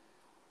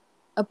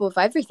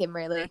everything,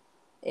 really.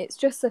 It's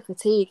just the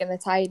fatigue and the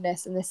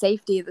tiredness and the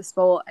safety of the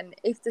sport. And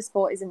if the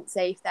sport isn't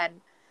safe,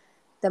 then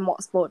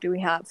what sport do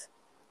we have?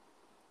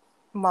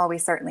 Well, we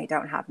certainly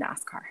don't have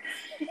NASCAR.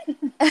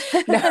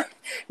 No,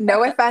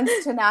 no offense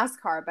to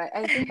NASCAR, but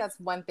I think that's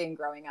one thing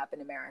growing up in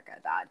America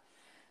that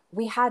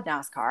we had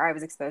NASCAR. I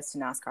was exposed to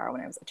NASCAR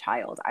when I was a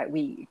child.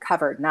 We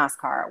covered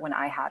NASCAR when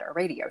I had a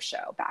radio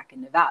show back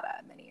in Nevada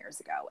many years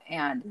ago.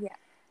 And Yeah.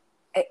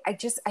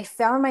 I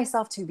found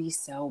myself to be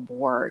so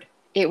bored.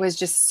 It was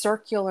just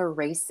circular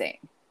racing.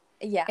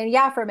 Yeah. And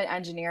yeah, from an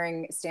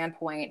engineering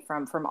standpoint,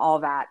 from all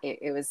that,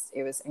 it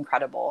was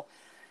incredible.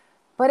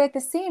 But at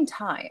the same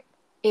time,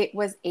 it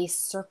was a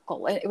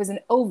circle. It was an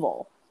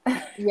oval Yeah.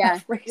 of Yeah.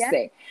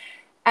 racing.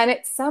 And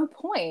at some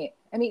point,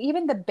 I mean,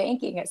 even the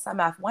banking at some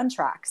F1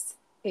 tracks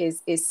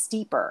is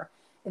steeper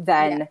Yeah.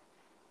 than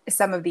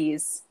some of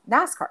these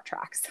NASCAR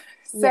tracks.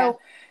 Yeah. So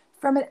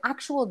from an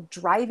actual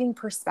driving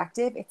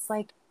perspective, it's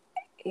like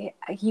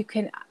you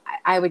can,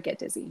 I would get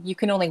dizzy. You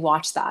can only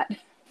watch that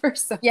for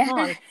so Yeah.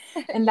 long.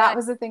 And that Yeah.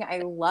 was the thing I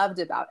loved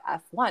about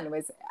F1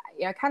 was,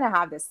 I kind of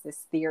have this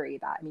theory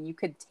that, I mean, you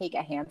could take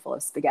a handful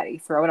of spaghetti,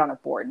 throw it on a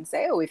board and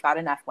say, oh, we've got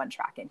an F1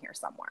 track in here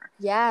somewhere.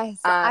 Yes.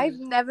 I've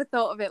Um, never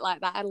thought of it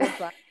like that. I love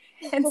that.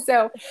 and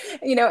so,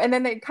 and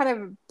then they kind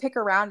of pick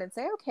around and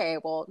say, okay,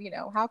 well,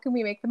 how can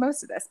we make the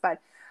most of this? But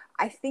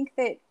I think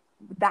that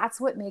that's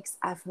what makes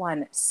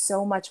F1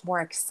 so much more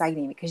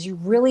exciting, because you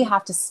really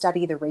have to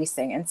study the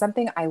racing. And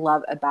something I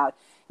love about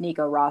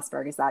Nico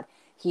Rosberg is that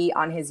he,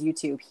 on his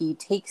YouTube, he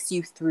takes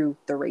you through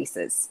the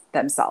races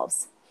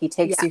themselves. He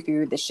takes Yeah. you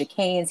through the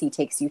chicanes, he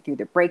takes you through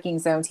the braking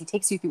zones, he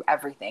takes you through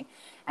everything.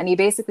 And he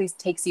basically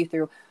takes you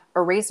through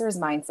a racer's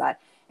mindset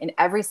in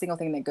every single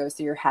thing that goes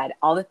through your head,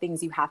 all the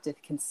things you have to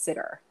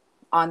consider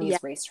on Yeah. these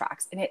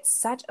racetracks. And it's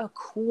such a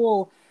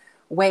cool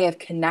way of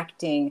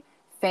connecting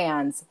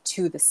fans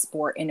to the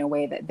sport in a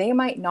way that they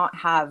might not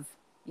have,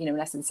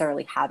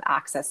 necessarily have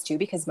access to,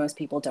 because most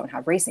people don't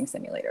have racing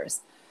simulators.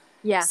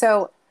 Yeah.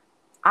 So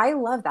I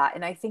love that.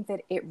 And I think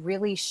that it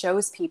really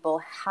shows people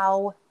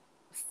how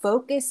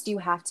focused you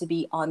have to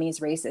be on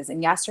these races.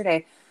 And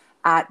yesterday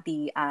at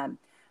the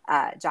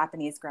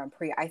Japanese Grand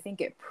Prix, I think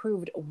it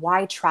proved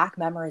why track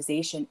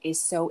memorization is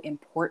so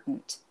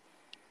important.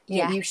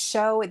 Yeah. You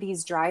show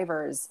these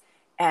drivers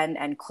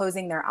and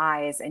closing their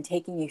eyes and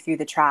taking you through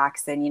the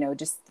tracks, and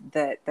just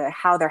the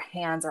how their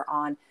hands are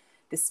on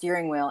the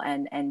steering wheel,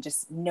 and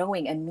just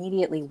knowing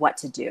immediately what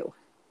to do.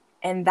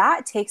 And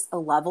that takes a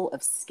level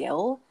of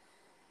skill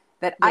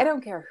that, I Yeah.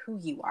 don't care who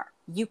you are,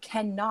 you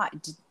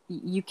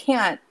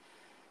can't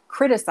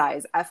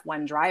criticize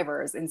F1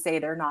 drivers and say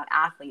they're not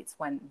athletes,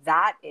 when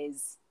that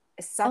is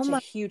Oh such a my.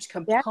 huge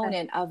Yeah.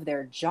 component of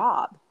their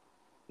job.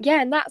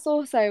 Yeah. And that's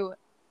also,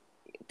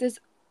 there's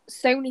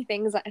so many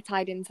things that are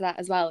tied into that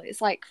as well.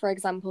 It's like, for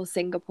example,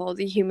 Singapore,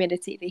 the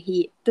humidity, the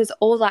heat, there's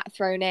all that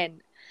thrown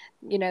in.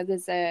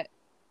 There's the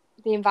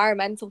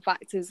environmental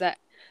factors that,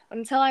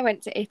 until I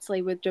went to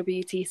Italy with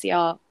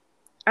WTCR,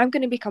 I'm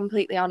going to be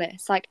completely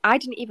honest, like, I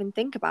didn't even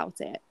think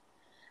about it.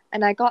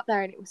 And I got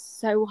there and it was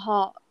so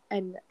hot,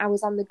 and I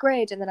was on the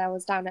grid, and then I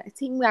was down at a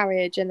team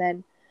garage, and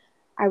then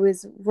I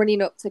was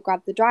running up to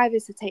grab the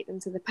drivers to take them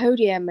to the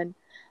podium, and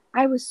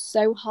I was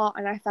so hot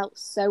and I felt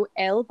so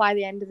ill by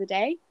the end of the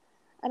day.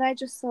 And I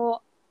just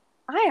thought,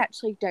 I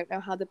actually don't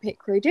know how the pit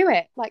crew do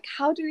it. Like,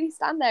 how do we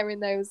stand there in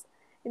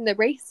the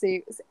race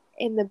suits,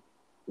 in the,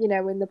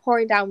 in the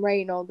pouring down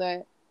rain or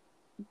the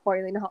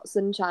boiling hot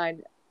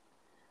sunshine?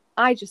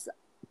 I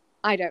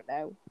don't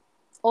know.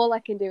 All I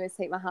can do is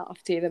take my hat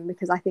off to them,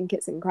 because I think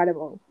it's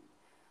incredible.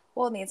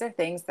 Well, and these are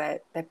things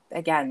that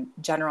again,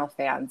 general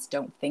fans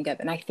don't think of.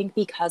 And I think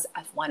because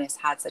F1 has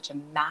had such a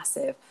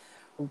massive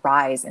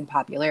rise in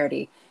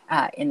popularity,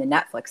 in the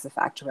Netflix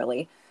effect,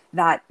 really,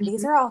 that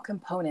these Mm-hmm. are all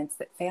components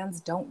that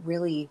fans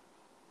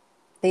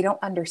they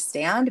don't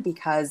understand,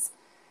 because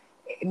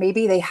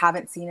maybe they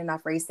haven't seen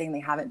enough racing, they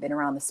haven't been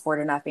around the sport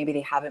enough, maybe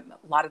a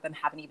lot of them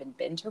haven't even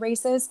been to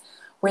races,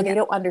 where they Yeah.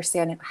 don't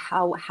understand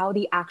how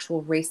the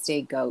actual race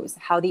day goes,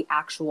 how the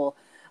actual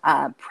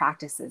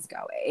practices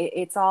go.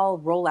 It's all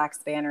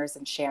Rolex banners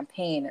and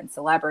champagne and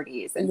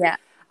celebrities. And Yeah.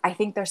 I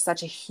think there's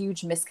such a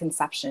huge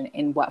misconception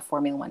in what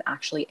Formula One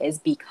actually is,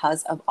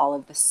 because of all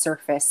of the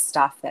surface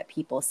stuff that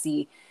people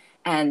see.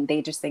 And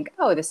they just think,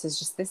 oh, this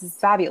is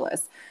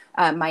fabulous.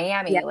 Yeah.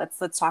 Miami, let's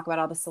talk about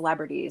all the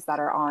celebrities that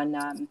are on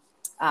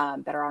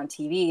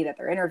TV, that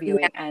they're Yeah.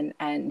 interviewing,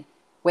 and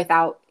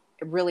without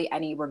really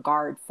any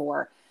regard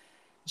for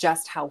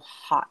just how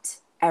hot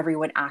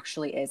everyone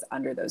actually is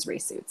under those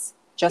race suits,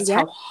 just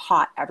Yeah. how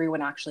hot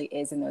everyone actually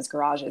is in those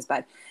garages.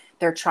 But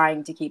they're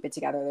trying to keep it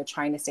together. They're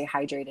trying to stay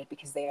hydrated,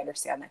 because they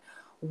understand that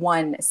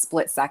one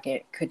split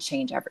second could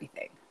change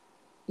everything.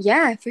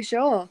 Yeah, for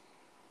sure.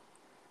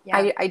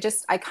 Yeah.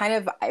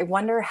 I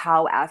wonder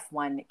how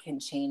F1 can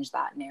change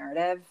that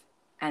narrative,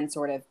 and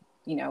sort of,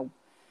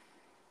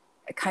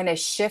 kind of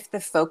shift the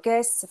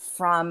focus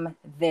from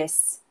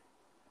this,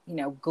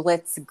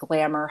 glitz,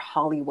 glamour,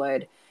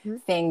 Hollywood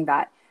Mhm. thing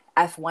that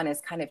F1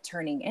 is kind of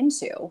turning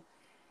into,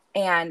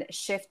 and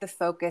shift the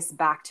focus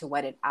back to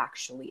what it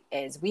actually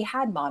is. We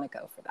had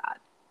Monaco for that.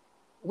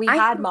 We I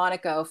had think,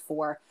 Monaco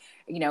for,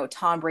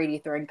 Tom Brady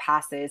throwing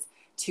passes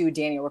to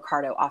Daniel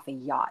Ricciardo off a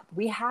yacht.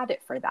 We had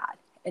it for that.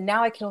 And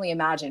now I can only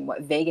imagine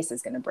what Vegas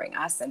is going to bring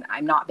us. And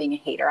I'm not being a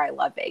hater. I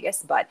love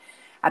Vegas. But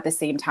at the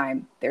same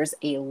time, there's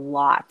a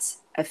lot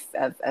of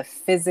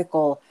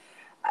physical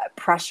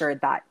pressure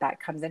that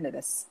comes into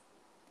this.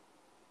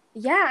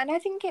 yeah, and I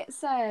think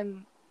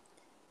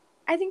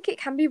it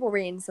can be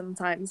worrying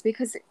sometimes,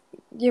 because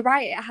you're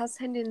right, it has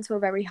turned into a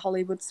very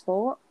Hollywood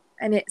sport,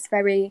 and it's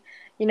very,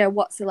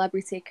 what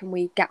celebrity can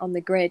we get on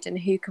the grid, and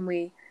who can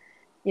we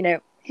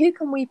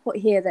put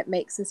here that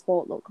makes the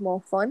sport look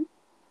more fun?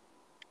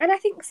 And I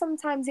think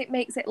sometimes it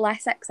makes it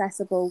less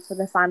accessible for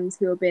the fans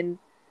who have been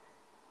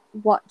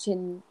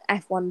watching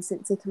F1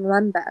 since they can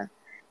remember.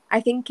 I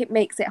think it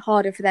makes it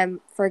harder for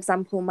them. For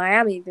example,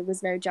 Miami, there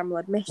was no general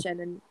admission,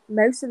 and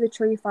most of the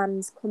true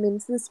fans come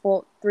into the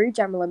sport through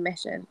general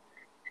admission.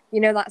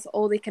 That's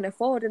all they can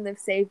afford, and they've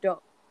saved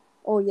up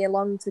all year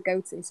long to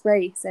go to this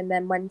race, and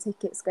then when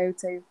tickets go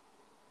to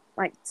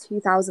like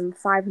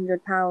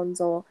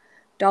 £2,500 or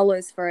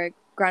dollars for a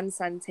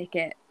grandstand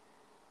ticket,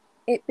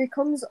 it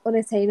becomes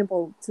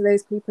unattainable to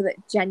those people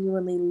that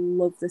genuinely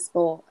love the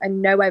sport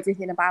and know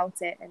everything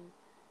about it, and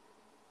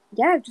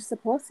yeah, just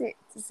support it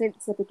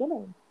since the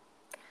beginning.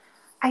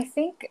 I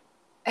think,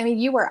 I mean,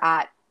 you were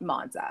at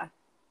Monza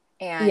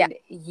Yeah, and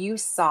you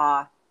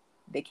saw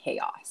the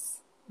chaos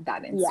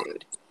that yeah,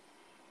 ensued.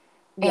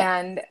 yeah.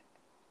 And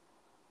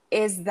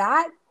is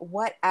that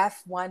what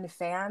F1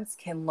 fans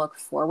can look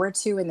forward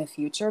to in the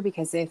future?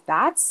 Because if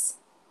that's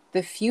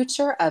the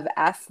future of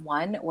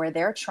F1, where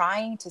they're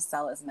trying to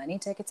sell as many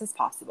tickets as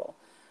possible,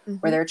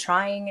 where Mm-hmm. they're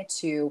trying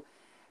to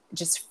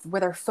just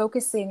where they're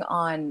focusing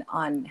on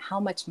how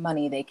much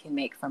money they can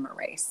make from a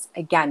race.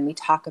 Again, we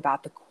talk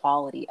about the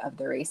quality of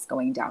the race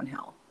going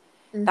downhill.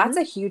 Mm-hmm. That's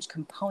a huge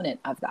component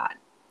of that.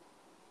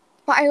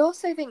 But I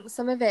also think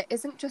some of it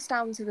isn't just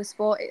down to the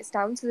sport, it's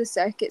down to the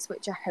circuits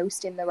which are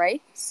hosting the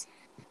race.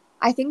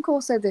 I think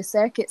also the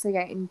circuits are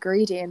getting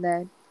greedy and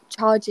they're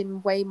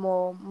charging way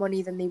more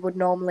money than they would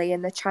normally,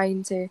 and they're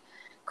trying to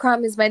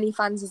cram as many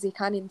fans as they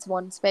can into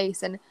one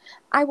space. And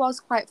I was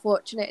quite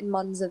fortunate in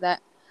Monza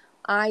that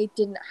I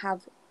didn't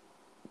have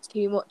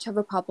too much of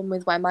a problem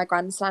with where my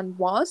grandstand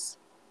was,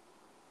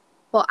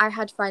 but I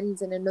had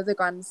friends in another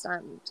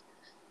grandstand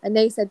and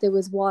they said there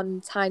was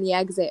one tiny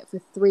exit for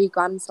three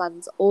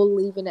grandstands all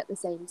leaving at the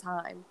same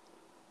time,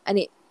 and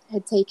it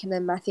had taken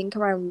them, I think,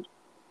 around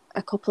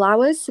a couple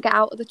hours to get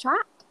out of the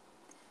track.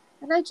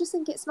 And I just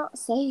think it's not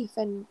safe,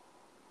 and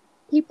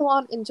people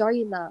aren't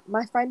enjoying that.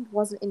 My friend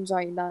wasn't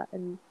enjoying that,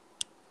 and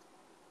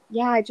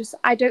yeah,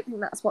 I don't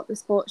think that's what the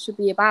sport should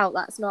be about.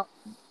 That's not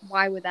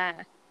why we're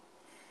there.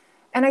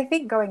 And I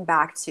think going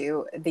back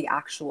to the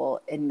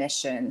actual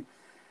admission,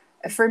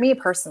 for me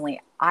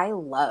personally, I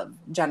love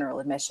general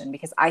admission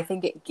because I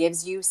think it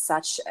gives you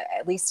such,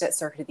 at least at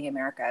Circuit of the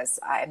Americas,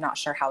 I'm not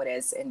sure how it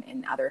is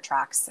in other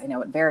tracks. I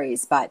know it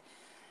varies, but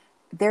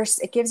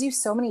it gives you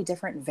so many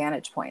different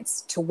vantage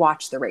points to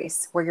watch the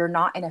race where you're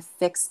not in a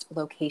fixed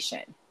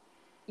location.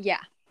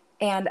 Yeah.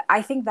 And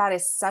I think that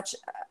is such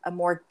a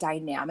more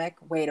dynamic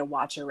way to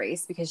watch a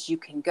race because you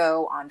can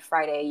go on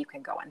Friday, you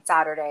can go on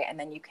Saturday, and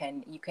then you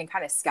can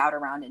kind of scout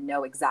around and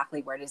know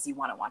exactly where it is you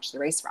want to watch the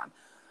race from.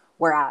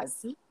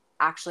 Whereas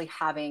actually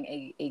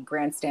having a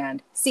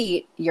grandstand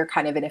seat, you're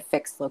kind of in a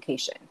fixed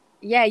location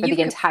Yeah, for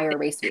the entire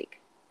race week.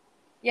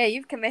 yeah,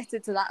 you've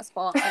committed to that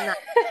spot, and that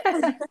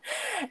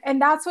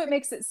And that's what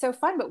makes it so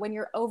fun. But when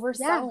you're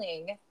yeah.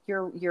 overselling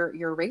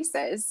your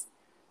races,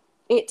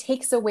 it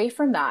takes away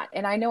from that.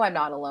 And I know I'm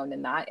not alone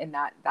in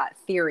that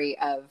theory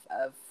of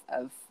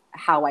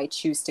how I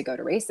choose to go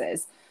to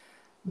races.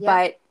 Yeah.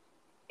 But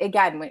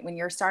again, when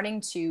you're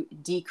starting to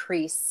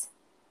decrease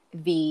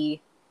the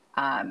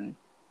um,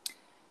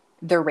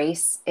 the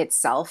race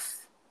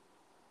itself,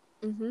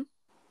 Mm-hmm.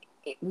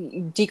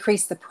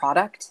 decrease the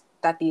product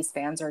that these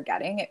fans are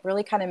getting, it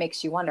really kind of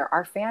makes you wonder,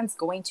 are fans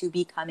going to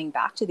be coming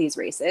back to these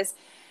races?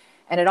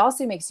 And it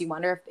also makes you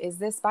wonder, is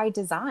this by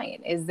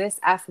design? Is this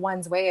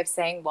F1's way of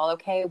saying, well,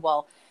 okay,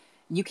 well,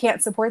 you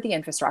can't support the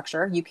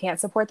infrastructure, you can't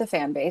support the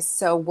fan base,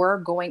 so we're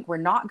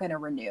not going to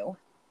renew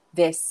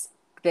this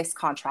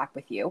contract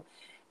with you,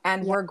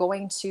 and Yeah. we're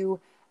going to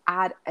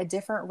add a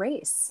different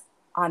race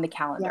on the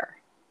Yeah. calendar.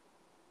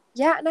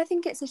 Yeah, and I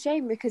think it's a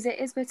shame because it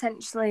is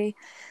potentially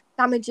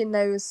damaging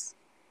those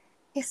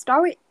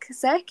historic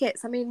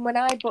circuits. I mean, when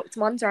I booked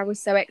Monza, I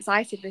was so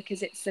excited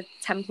because it's the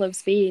Temple of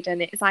Speed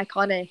and it's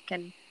iconic,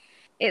 and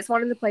it's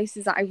one of the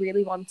places that I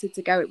really wanted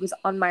to go. It was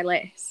on my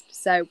list.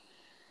 So,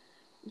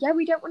 yeah,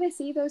 we don't want to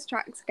see those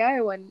tracks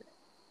go, and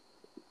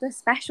the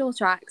special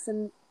tracks,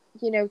 and,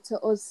 to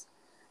us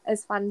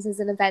as fans, as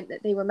an event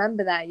that they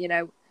remember there,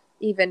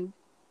 even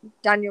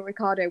Daniel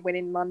Ricciardo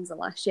winning Monza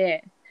last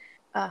year.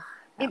 Ugh,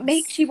 It that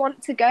makes was you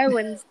want to go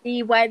and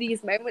see where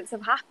these moments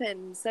have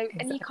happened. So,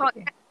 and you can't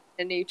exactly.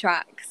 get a new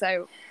track.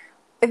 So,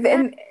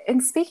 yeah.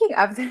 And speaking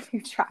of the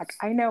new track,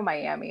 I know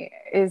Miami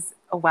is,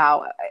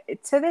 wow,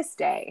 to this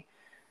day,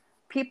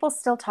 people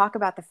still talk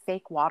about the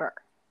fake water,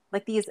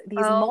 like these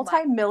Oh my.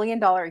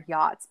 multi-million-dollar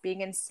yachts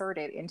being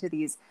inserted into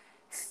these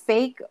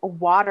fake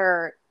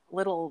water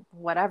little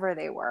whatever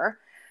they were.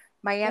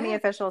 Miami Yeah.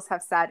 officials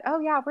have said, oh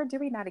yeah, we're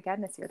doing that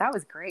again this year. That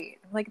was great.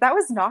 Like, that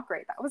was not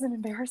great, that was an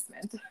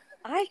embarrassment.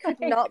 I could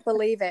Like, not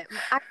believe it.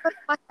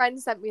 My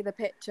friend sent me the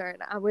picture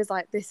and I was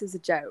like, this is a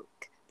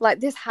joke. Like,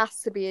 this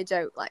has to be a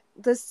joke. Like,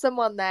 there's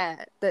someone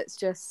there that's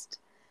just,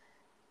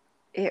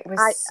 it was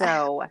I,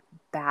 so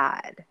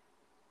bad.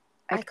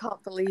 I Like,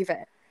 can't believe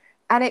it.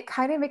 and it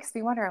kind of makes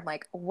me wonder, I'm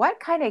like, what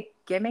kind of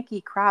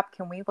gimmicky crap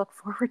can we look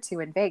forward to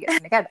in Vegas?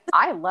 And again,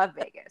 I love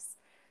Vegas.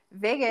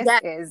 Vegas Yeah.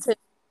 is,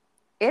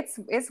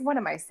 it's one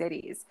of my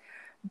cities,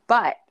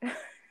 but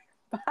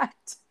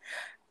but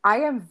I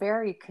am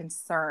very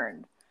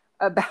concerned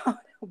about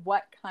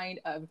what kind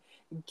of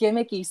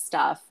gimmicky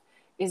stuff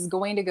is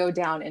going to go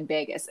down in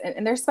Vegas.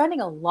 And they're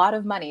spending a lot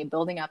of money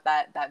building up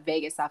that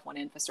Vegas F1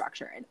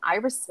 infrastructure. And I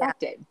Yeah.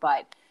 respect it,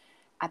 but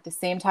at the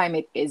same time,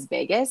 it is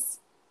Vegas.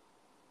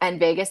 And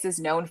Vegas is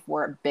known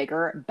for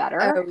bigger, better.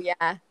 Oh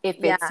yeah. If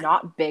it's Yeah.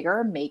 not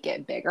bigger, make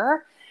it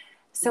bigger.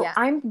 So Yeah.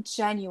 I'm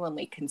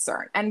genuinely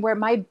concerned. And where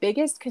my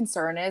biggest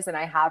concern is, and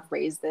I have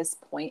raised this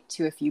point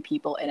to a few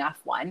people in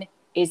F1,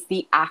 is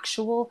the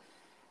actual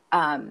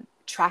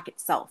track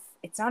itself.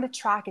 It's not a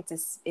track;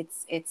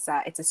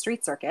 it's a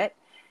street circuit,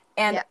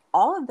 and Yeah.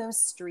 all of those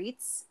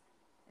streets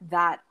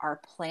that are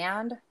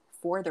planned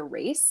for the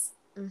race,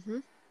 Mm-hmm.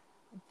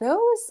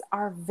 those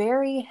are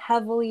very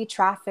heavily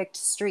trafficked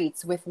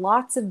streets with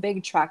lots of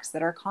big trucks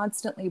that are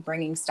constantly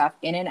bringing stuff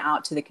in and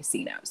out to the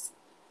casinos.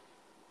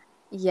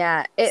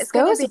 Yeah. It's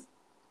going to Those be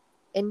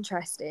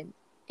interesting.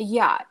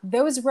 Yeah,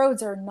 those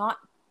roads are not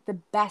the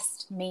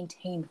best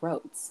maintained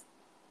roads.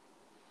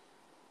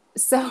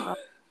 So,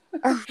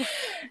 Oh.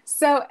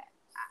 so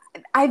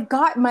I've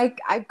got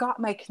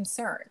my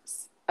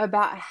concerns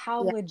about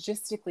how Yeah.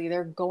 logistically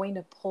they're going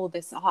to pull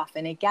this off.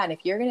 And again,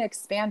 if you're going to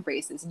expand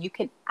races, you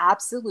can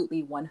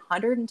absolutely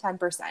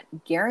 110%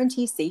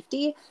 guarantee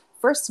safety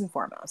first and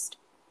foremost.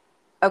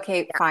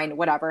 Okay, Yeah. fine,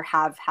 whatever.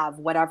 Have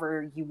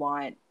whatever you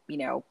want,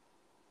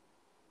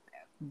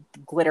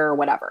 glitter or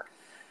whatever.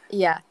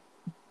 Yeah.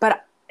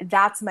 But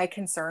that's my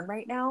concern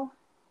right now.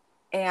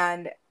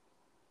 And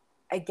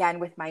again,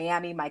 with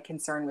Miami, my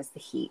concern was the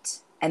heat,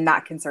 and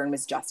that concern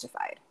was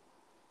justified.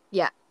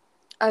 Yeah.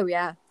 Oh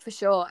yeah, for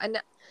sure.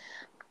 And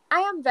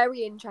I am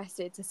very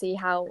interested to see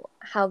how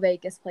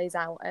Vegas plays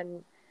out,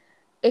 and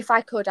if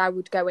I could, I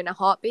would go in a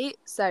heartbeat.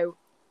 So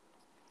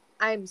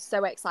I'm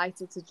so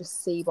excited to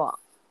just see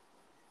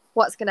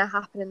what's going to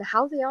happen and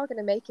how they are going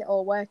to make it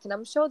all work. And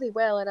I'm sure they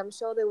will, and I'm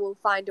sure they will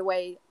find a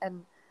way.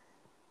 And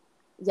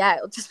yeah,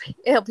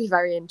 it'll be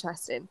very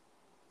interesting.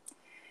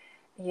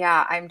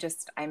 Yeah, I'm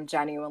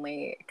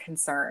genuinely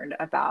concerned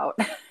about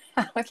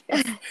how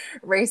this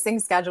racing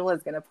schedule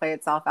is going to play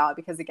itself out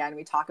because again,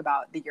 we talk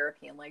about the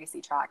European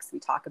legacy tracks. We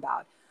talk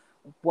about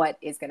what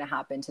is going to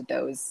happen to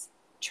those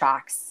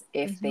tracks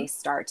if Mm-hmm. they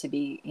start to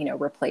be,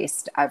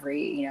 replaced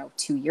every,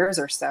 2 years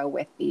or so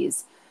with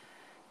these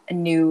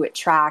new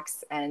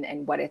tracks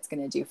and what it's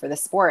going to do for the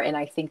sport. And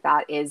I think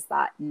that is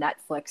that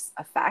Netflix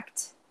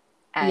effect.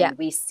 Yeah. And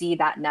we see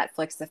that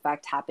Netflix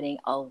effect happening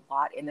a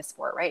lot in the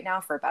sport right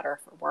now, for better or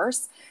for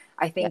worse.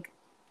 I Yeah. think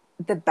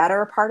the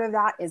better part of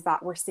that is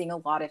that we're seeing a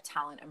lot of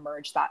talent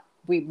emerge that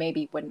we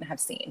maybe wouldn't have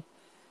seen.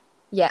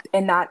 Yeah.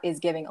 And that is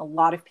giving a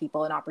lot of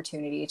people an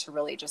opportunity to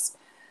really just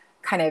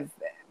kind of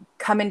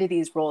come into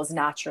these roles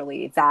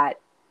naturally that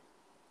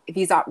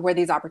where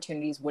these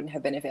opportunities wouldn't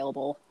have been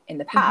available in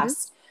the Mm-hmm.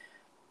 past.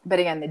 But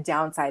again, the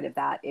downside of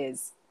that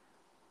is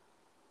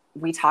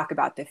we talk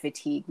about the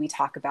fatigue, we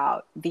talk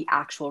about the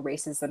actual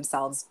races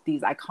themselves,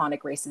 these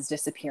iconic races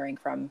disappearing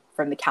from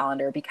the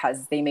calendar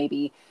because they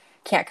maybe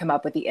can't come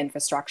up with the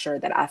infrastructure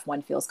that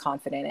F1 feels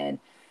confident in.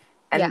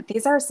 Yeah. And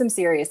these are some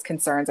serious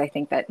concerns I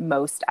think that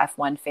most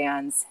F1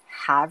 fans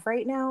have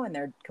right now, and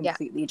they're Yeah.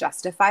 completely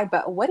justified.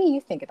 But what do you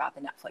think about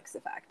the Netflix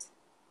effect?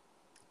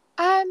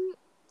 Um,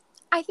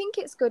 I think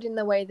it's good in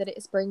the way that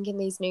it's bringing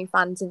these new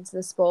fans into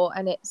the sport,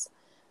 and it's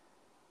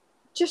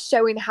just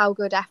showing how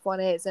good F1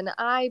 is. And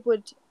I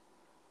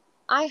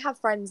have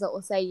friends that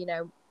will say,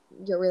 you're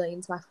really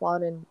into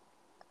F1 and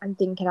I'm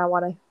thinking I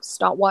want to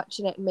start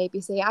watching it and maybe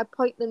see. I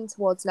point them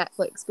towards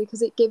Netflix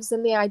because it gives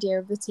them the idea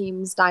of the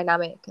team's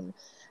dynamic and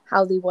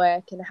how they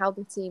work and how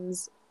the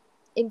teams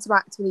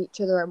interact with each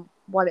other and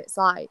what it's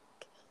like.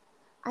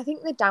 I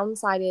think the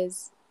downside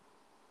is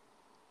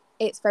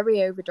it's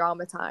very over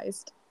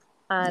dramatized,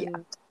 Yeah.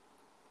 and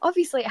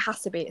obviously it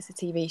has to be. It's a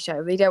TV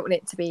show. They don't want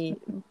it to be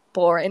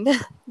boring,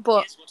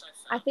 but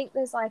I think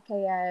there's like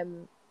I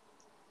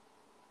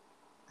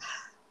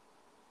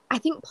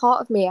think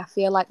part of me, I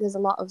feel like there's a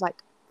lot of like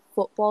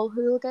football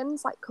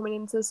hooligans like coming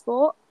into the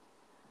sport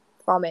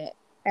from it,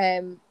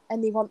 and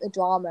they want the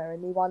drama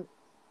and they want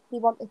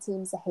the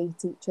teams to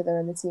hate each other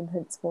and the team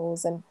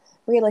principals, and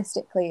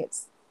realistically,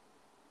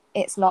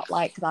 it's not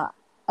like that.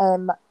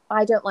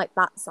 I don't like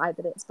that side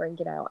that it's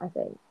bringing out. I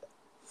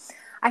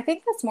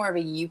think that's more of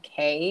a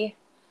UK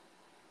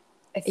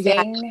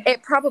Yeah, thing.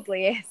 it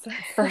probably is.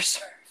 For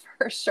sure,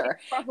 for sure.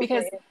 Probably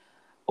Because is.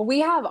 we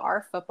have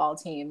our football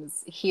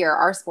teams here,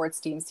 our sports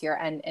teams here,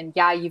 and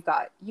yeah, you've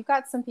got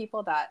some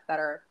people that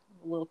are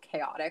a little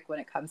chaotic when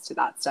it comes to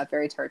that stuff,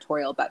 very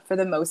territorial. But for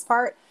the most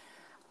part,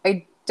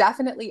 I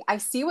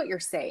see what you're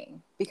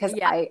saying because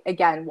Yeah, I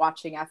again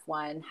watching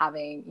F1,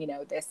 having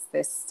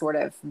this sort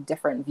of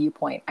different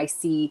viewpoint.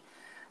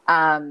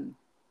 Um,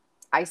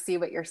 I see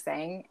what you're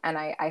saying, and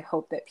I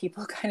hope that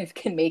people kind of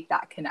can make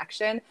that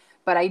connection.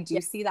 But I do yeah,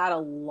 see that a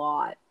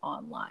lot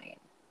online.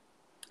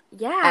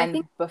 yeah. I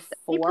think And people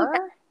get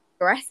before,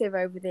 aggressive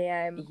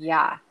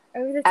yeah,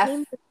 over the F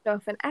teams and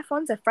stuff. And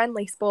F1's a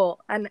friendly sport,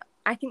 and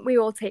I think we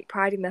all take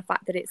pride in the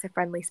fact that it's a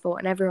friendly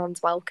sport and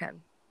everyone's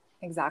welcome.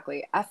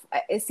 exactly.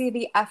 See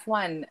the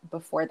F1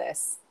 before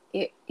this.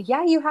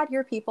 Yeah, you had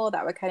your people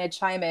that would kind of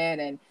chime in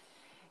and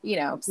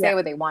say Yeah,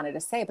 what they wanted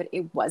to say, but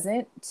it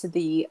wasn't to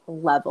the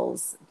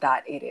levels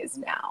that it is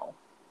now.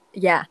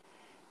 yeah,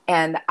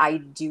 And I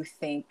do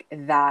think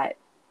that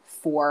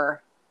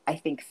for, I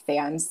think,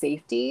 fan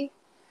safety,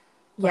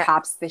 Yeah.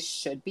 perhaps this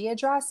should be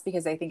addressed,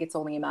 because I think it's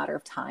only a matter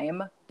of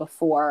time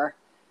before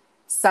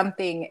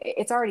something,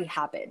 it's already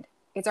happened.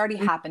 It's already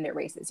happened at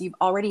races. You've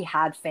already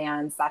had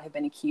fans that have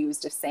been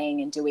accused of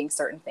saying and doing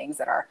certain things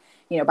that are,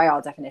 by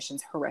all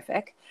definitions,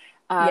 horrific.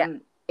 Yeah.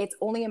 It's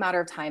only a matter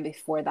of time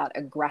before that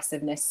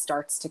aggressiveness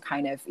starts to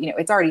kind of,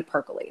 it's already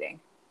percolating.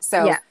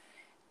 So Yeah.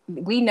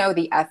 we know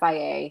the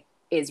FIA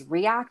is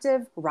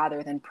reactive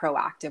rather than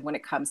proactive when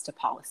it comes to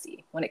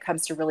policy, when it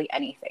comes to really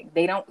anything.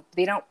 They don't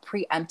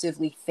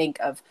preemptively think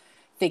of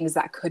things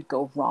that could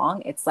go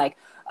wrong. It's like,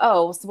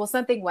 oh, well,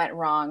 something went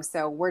wrong,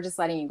 so we're just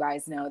letting you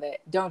guys know that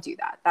don't do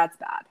that. That's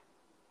bad.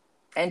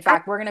 In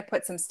fact, we're going to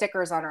put some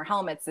stickers on our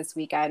helmets this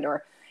weekend,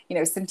 or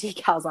some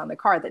decals on the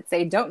car that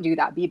say don't do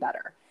that, be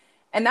better.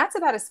 And that's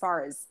about as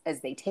far as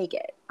they take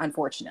it,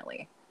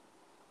 unfortunately.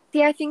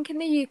 See, I think in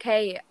the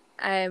UK,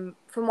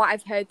 from what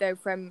I've heard though,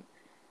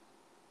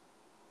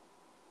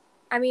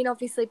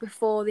 obviously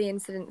before the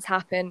incidents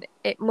happen,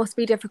 it must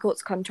be difficult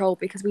to control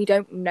because we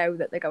don't know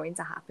that they're going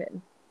to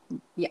happen.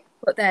 Yeah.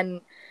 But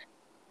then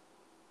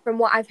from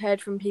what I've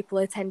heard from people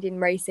attending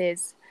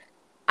races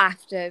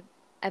after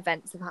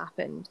events have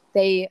happened,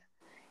 they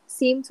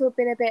seem to have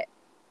been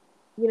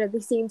they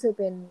seem to have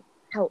been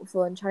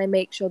helpful and trying to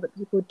make sure that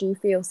people do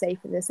feel safe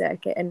in the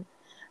circuit. And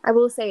I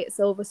will say at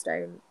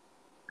Silverstone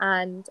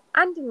and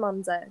in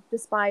Monza,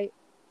 despite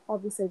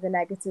obviously the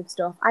negative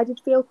stuff, I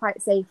did feel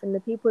quite safe. And the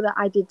people that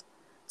I did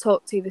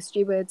talk to, the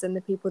stewards and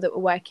the people that were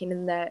working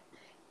in the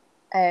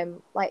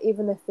like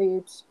even the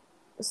food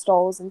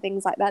stalls and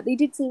things like that, they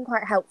did seem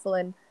quite helpful,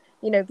 and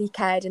they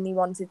cared and they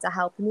wanted to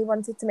help and they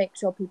wanted to make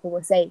sure people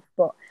were safe.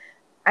 But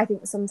I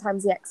think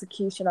sometimes the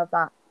execution of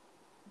that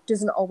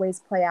doesn't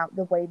always play out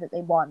the way that they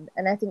want,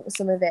 and I think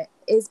some of it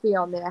is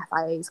beyond the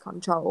FIA's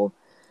control.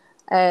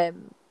 But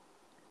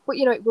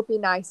it would be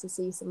nice to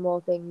see some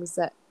more things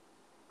that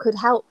could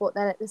help, but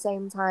then at the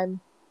same time,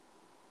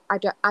 I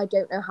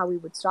don't know how we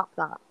would stop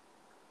that.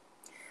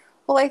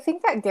 Well, I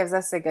think that gives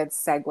us a good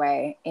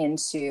segue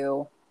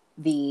into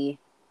the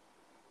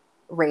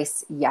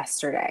race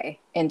yesterday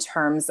in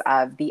terms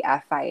of the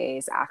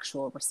FIA's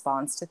actual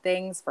response to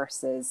things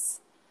versus,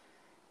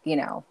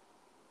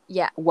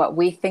 what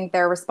we think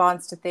their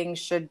response to things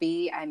should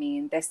be. I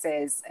mean, this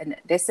is an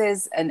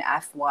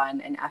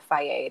F1, an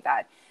FIA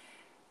that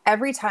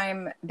every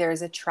time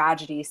there's a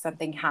tragedy,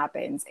 something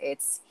happens,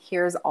 it's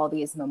here's all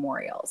these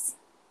memorials.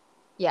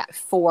 Yeah.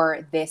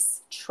 For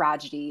this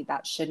tragedy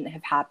that shouldn't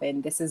have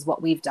happened. This is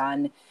what we've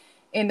done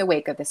in the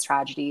wake of this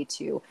tragedy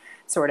to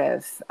sort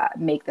of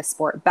make the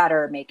sport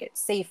better, make it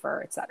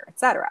safer, et cetera, et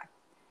cetera.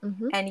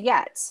 Mm-hmm. And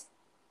yet,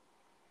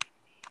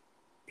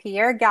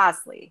 Pierre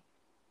Gasly,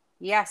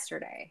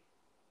 yesterday,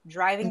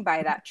 driving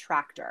by that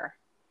tractor,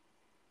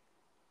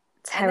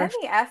 and then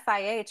the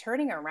FIA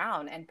turning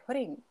around and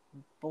putting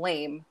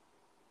blame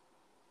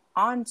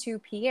onto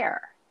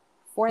Pierre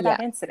for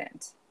that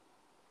incident.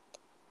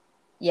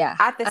 Yeah.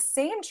 At the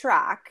same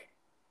track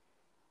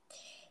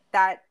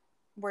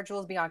where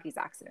Jules Bianchi's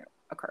accident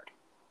occurred.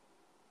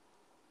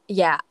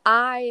 Yeah,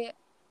 I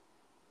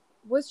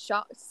was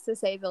shocked to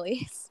say the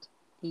least.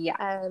 Yeah.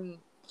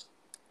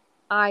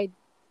 I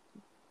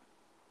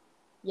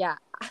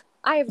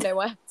have no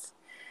words.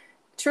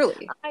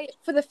 Truly.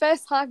 For the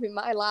first time in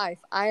my life,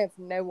 I have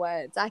no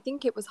words. I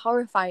think it was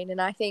horrifying,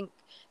 and I think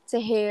to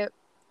hear,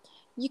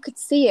 you could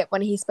see it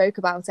when he spoke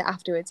about it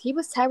afterwards. He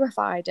was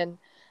terrified, and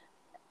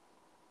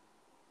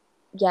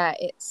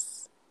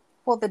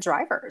well, the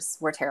drivers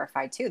were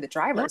terrified too. The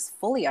drivers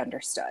fully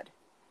understood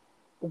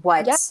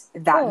what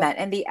that meant.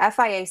 And the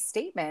FIA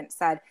statement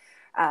said,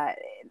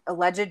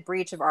 alleged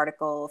breach of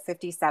Article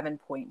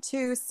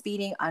 57.2,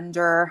 speeding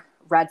under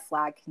red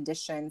flag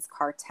conditions.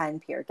 Car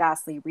 10, Pierre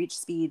Gasly, reached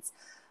speeds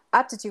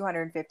up to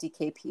 250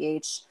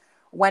 kph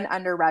when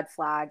under red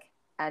flag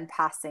and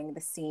passing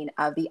the scene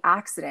of the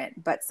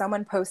accident. But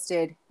someone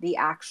posted the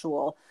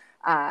actual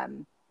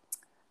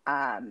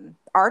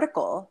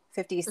Article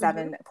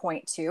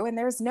 57.2, and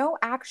there's no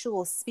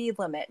actual speed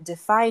limit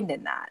defined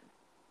in that.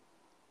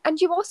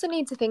 And you also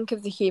need to think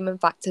of the human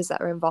factors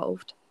that are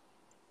involved.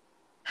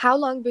 How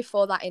long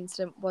before that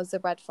incident was the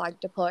red flag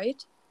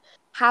deployed?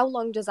 How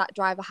long does that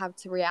driver have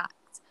to react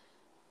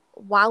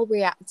while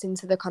reacting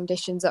to the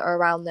conditions that are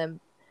around them,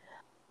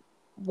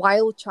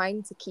 while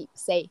trying to keep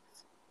safe,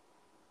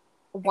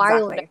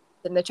 while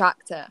in the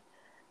tractor?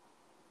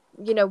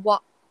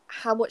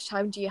 How much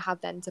time do you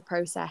have then to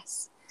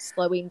process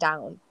slowing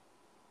down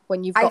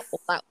when you've got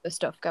all that other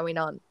stuff going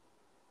on?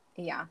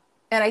 Yeah.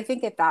 And I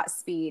think at that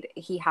speed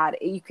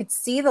you could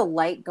see the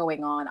light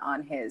going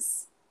on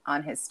his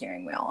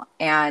steering wheel.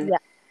 And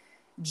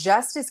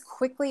just as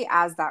quickly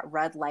as that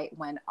red light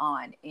went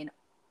on, in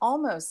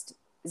almost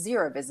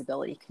zero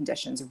visibility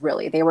conditions,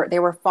 really, they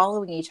were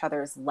following each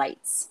other's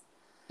lights.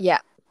 Yeah.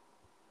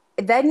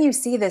 Then you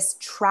see this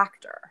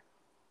tractor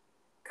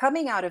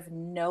coming out of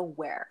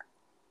nowhere.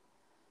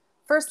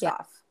 First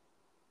off,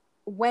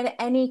 when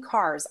any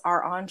cars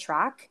are on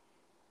track,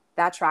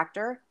 that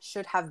tractor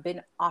should have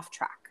been off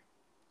track.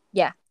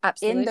 Yeah,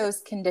 absolutely. In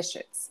those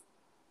conditions.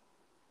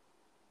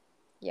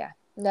 Yeah.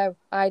 No,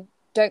 I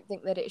don't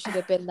think that it should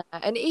have been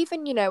there. And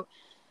even, you know,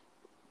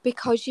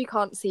 because you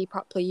can't see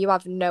properly, you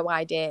have no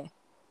idea,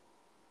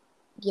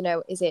 you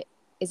know, is it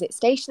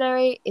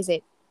stationary? Is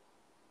it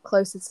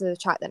closer to the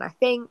track than I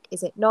think?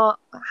 Is it not?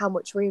 How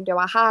much room do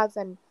I have?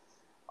 And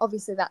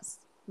obviously that's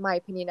my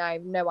opinion. I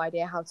have no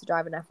idea how to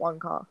drive an F1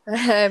 car.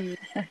 But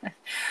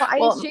I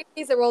Well, assume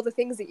these are all the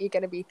things that you're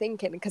going to be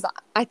thinking, because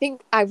I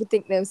think I would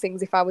think those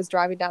things if I was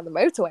driving down the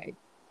motorway.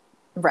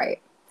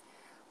 right.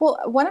 Well,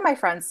 one of my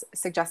friends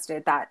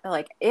suggested that,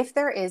 like, if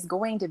there is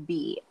going to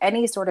be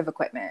any sort of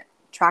equipment,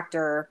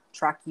 tractor,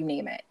 truck, you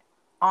name it,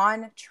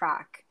 on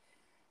track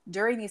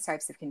during these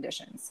types of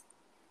conditions,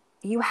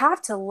 you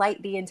have to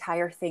light the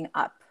entire thing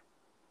up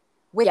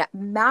with Yeah.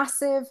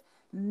 massive,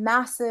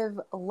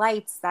 massive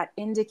lights that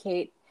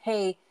indicate,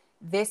 hey,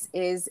 this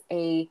is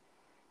a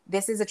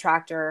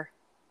tractor.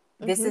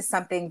 This Mm-hmm. is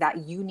something that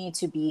you need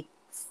to be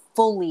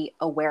fully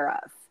aware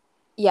of.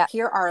 Yeah.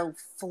 Here are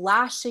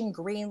flashing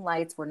green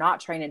lights. We're not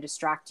trying to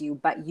distract you,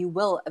 but you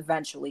will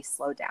eventually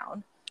slow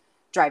down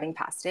driving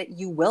past it.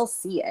 You will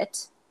see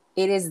it.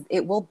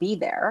 It will be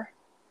there.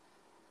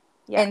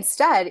 Yeah.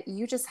 Instead,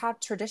 you just have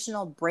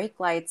traditional brake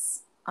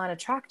lights on a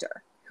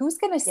tractor. Who's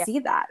going to Yeah. see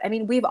that? I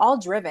mean, we've all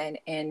driven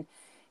in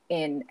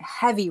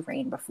heavy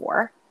rain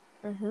before,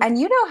 Mm-hmm. and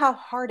you know how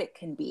hard it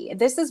can be.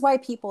 This is why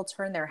people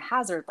turn their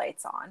hazard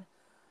lights on Yeah.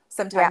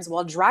 sometimes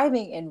while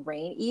driving in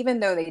rain,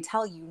 even though they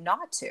tell you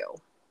not to.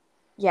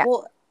 Yeah.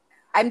 Well,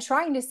 I'm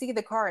trying to see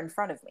the car in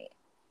front of me.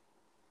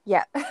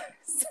 Yeah.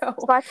 So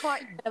So, I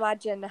can't even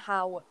imagine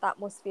how that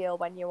must feel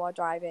when you are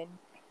driving,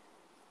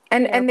 you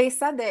know. and they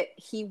said that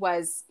he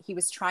was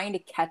trying to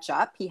catch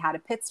up. He had a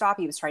pit stop.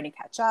 He was trying to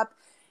catch up,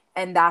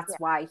 and that's Yeah.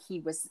 why he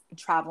was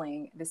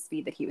traveling the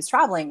speed that he was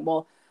traveling.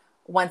 Well,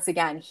 once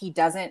again, he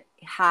doesn't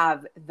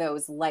have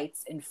those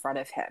lights in front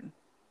of him.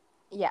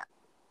 Yeah.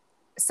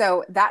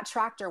 So that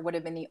tractor would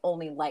have been the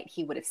only light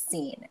he would have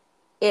seen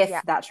if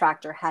Yeah. that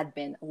tractor had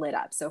been lit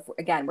up. So if,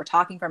 again, we're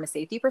talking from a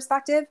safety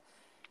perspective,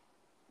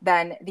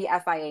 then the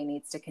FIA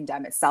needs to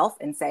condemn itself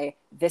and say,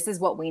 this is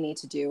what we need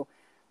to do.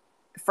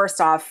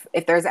 First off,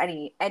 if there's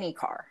any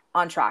car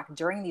on track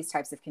during these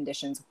types of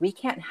conditions, we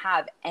can't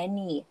have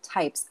any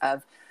types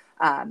of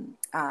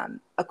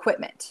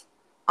equipment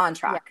on Yeah.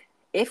 track.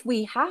 If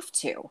we have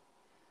to,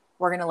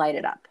 we're going to light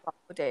it up.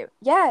 We'll do.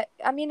 Yeah.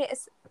 I mean,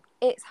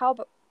 it's how,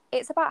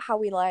 it's about how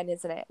we learn,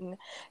 isn't it? And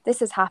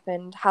this has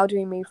happened. How do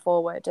we move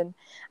forward? And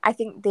I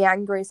think the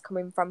anger is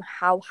coming from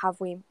how have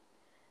we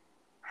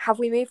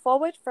moved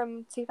forward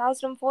from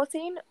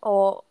 2014,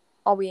 or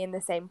are we in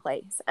the same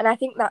place? And I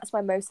think that's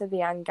where most of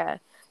the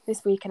anger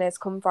this weekend has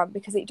come from,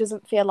 because it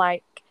doesn't feel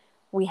like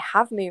we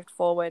have moved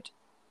forward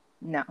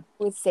No.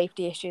 with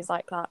safety issues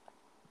like that.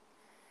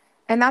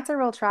 And that's a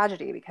real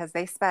tragedy because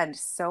they spend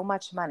so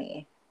much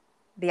money,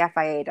 the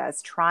FIA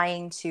does,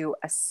 trying to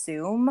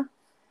assume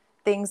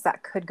things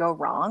that could go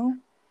wrong.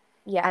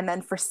 Yeah. And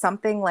then for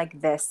something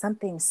like this,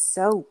 something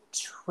so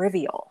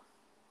trivial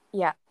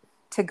Yeah.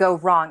 to go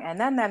wrong, and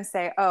then them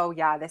say, oh,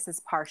 yeah, this is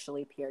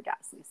partially Pierre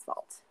Gasly's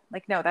fault.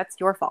 Like, no, that's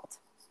your fault.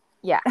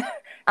 Yeah.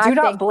 Do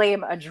not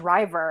blame a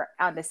driver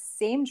on the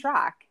same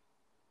track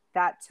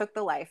that took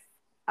the life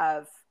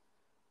of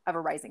a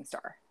rising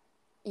star.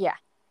 Yeah.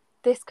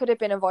 This could have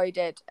been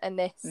avoided, and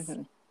this,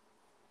 Mm-hmm.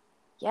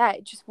 yeah,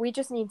 we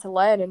just need to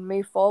learn and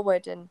move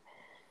forward, and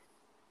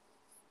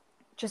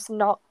just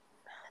not.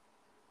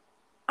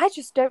 I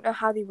just don't know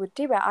how they would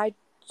do it. I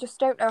just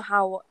don't know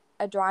how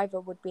a driver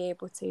would be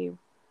able to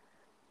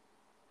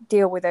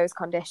deal with those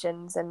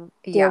conditions and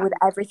deal with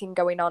everything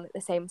going on at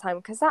the same time,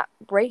 because that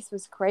race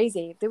was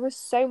crazy. There was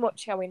so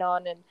much going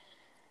on, and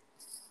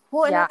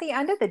and at the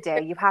end of the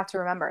day, you have to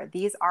remember,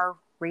 these are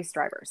race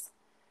drivers.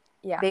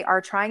 Yeah. They are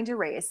trying to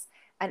race,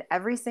 and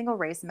every single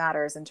race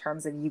matters in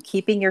terms of you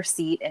keeping your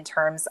seat, in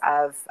terms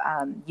of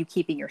you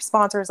keeping your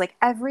sponsors. Like,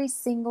 every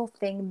single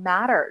thing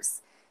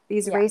matters.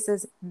 These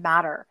races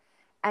matter.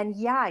 And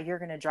yeah, you're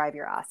going to drive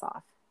your ass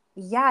off.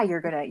 Yeah,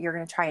 you're going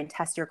to try and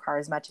test your car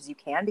as much as you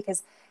can,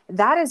 because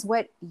that is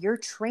what you're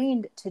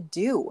trained to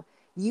do.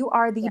 You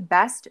are the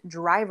best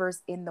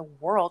drivers in the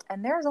world,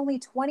 and there's only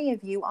 20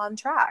 of you on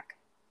track.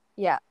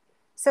 Yeah.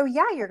 So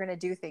yeah, you're going to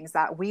do things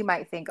that we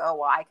might think, oh,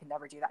 well, I could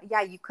never do that.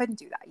 Yeah, you couldn't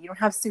do that. You don't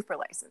have super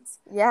license.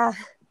 Yeah.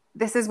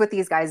 This is what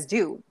these guys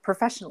do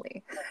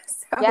professionally.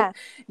 So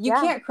you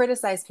can't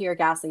criticize Pierre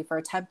Gasly for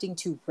attempting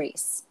to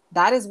race.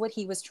 That is what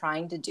he was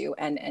trying to do.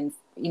 And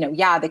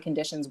the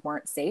conditions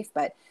weren't safe.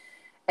 But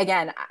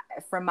again,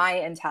 from my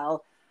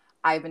intel,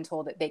 I've been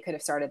told that they could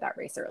have started that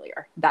race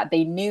earlier, that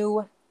they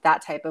knew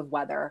that type of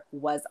weather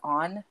was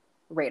on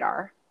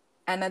radar,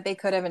 and that they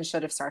could have and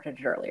should have started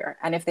it earlier.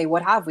 And if they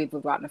would have, we would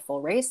have gotten a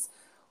full race.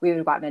 We would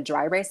have gotten a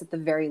dry race at the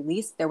very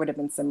least. There would have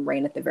been some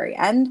rain at the very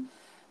end,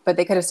 but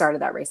they could have started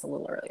that race a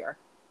little earlier.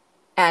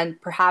 And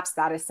perhaps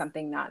that is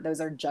something that those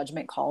are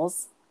judgment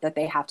calls that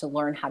they have to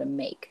learn how to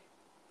make.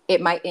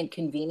 It might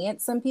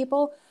inconvenience some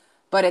people,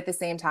 but at the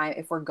same time,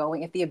 if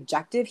the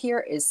objective here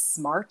is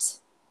smart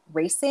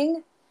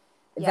racing,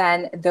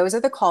 then those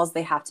are the calls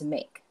they have to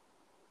make.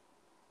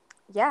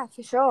 Yeah,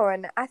 for sure.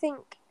 And I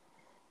think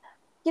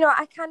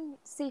I can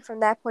see from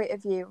their point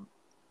of view.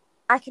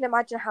 I can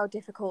imagine how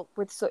difficult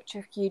with such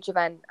a huge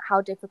event,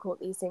 how difficult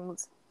these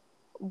things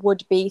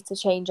would be to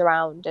change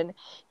around, and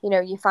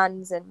your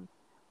fans and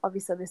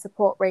obviously the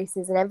support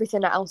races and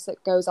everything else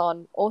that goes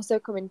on also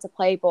come into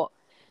play. But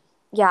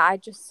yeah,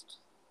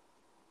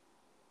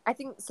 I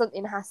think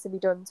something has to be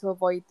done to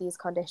avoid these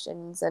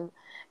conditions. And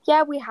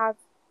yeah, we have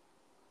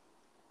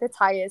the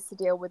tyres to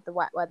deal with the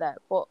wet weather,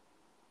 but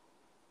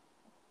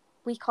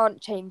we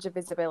can't change the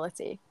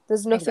visibility.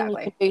 There's nothing you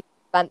can Exactly. do to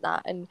prevent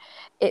that. And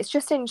it's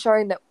just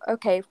ensuring that,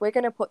 okay, if we're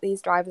going to put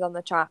these drivers on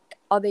the track,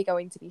 are they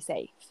going to be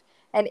safe?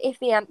 And if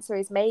the answer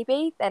is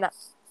maybe, then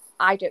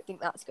I don't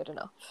think that's good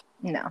enough.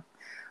 No.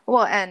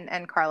 Well,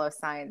 and Carlos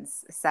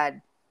Sainz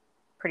said,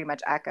 pretty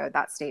much echoed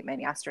that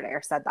statement yesterday,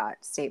 or said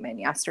that statement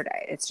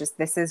yesterday. It's just,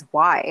 this is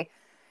why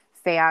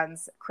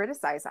fans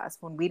criticize us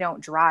when we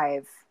don't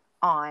drive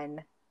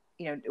on,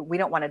 we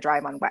don't want to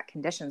drive on wet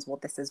conditions. Well,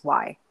 this is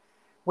why.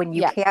 When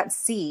you Yeah. can't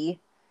see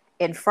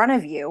in front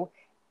of you,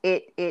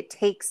 it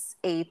takes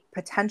a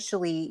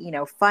potentially,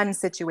 fun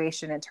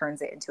situation and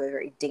turns it into a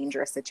very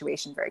dangerous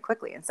situation very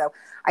quickly. And so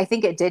I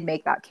think it did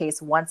make that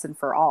case once and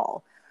for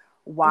all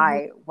Mm-hmm.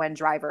 why, when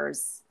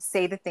drivers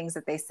say the things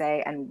that they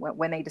say, and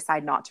when they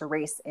decide not to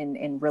race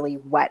in really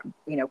wet,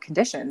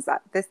 conditions,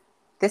 that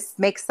this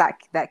makes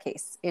that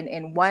case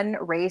in one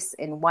race,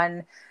 in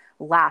one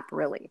lap,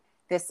 really.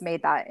 This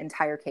made that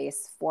entire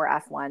case for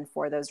F1,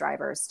 for those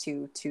drivers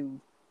to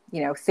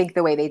think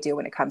the way they do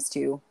when it comes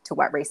to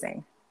wet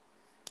racing.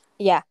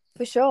 Yeah,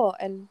 for sure.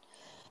 And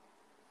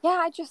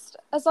yeah,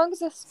 as long as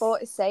the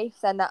sport is safe,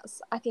 then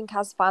I think,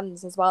 as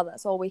fans as well,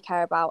 that's all we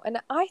care about. And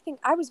I think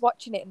I was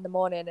watching it in the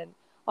morning and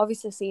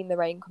obviously seeing the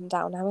rain come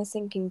down. I was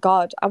thinking,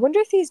 God, I wonder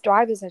if these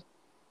drivers are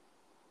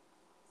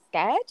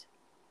scared.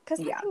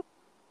 Because Yeah.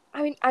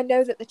 I mean, I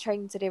know that they're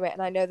trained to do it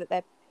and I know that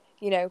they're,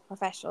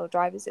 professional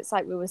drivers. It's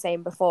like we were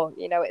saying before,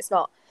 it's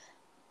not,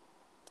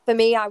 for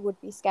me, I would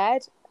be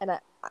scared. And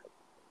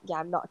yeah,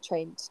 I'm not a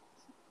trained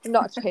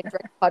race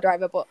car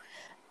driver, but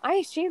I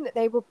assume that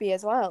they would be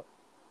as well.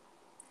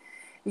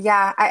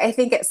 Yeah, I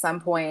think at some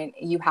point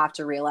you have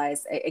to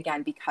realize,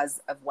 again, because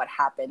of what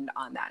happened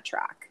on that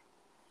track,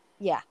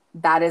 Yeah,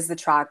 that is the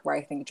track where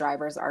I think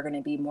drivers are going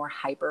to be more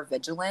hyper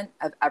vigilant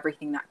of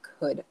everything that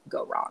could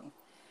go wrong.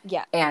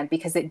 yeah, And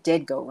because it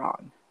did go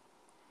wrong.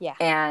 yeah,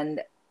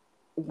 And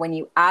when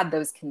you add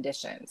those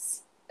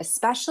conditions,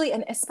 especially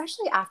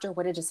after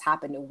what had just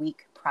happened a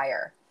week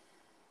prior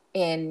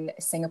in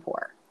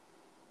Singapore,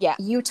 yeah,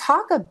 you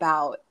talk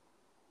about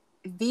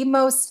the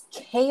most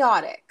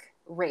chaotic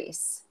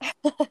race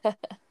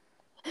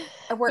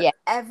where yeah,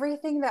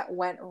 everything that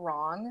went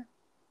wrong,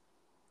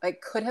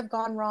 like could have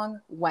gone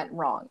wrong, went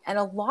wrong. And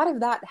a lot of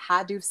that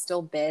had to have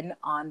still been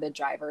on the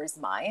drivers'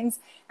 minds.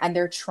 And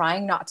they're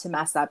trying not to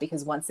mess up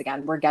because, once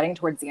again, we're getting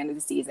towards the end of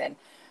the season.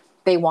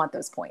 They want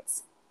those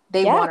points.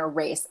 They yeah, want to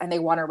race, and they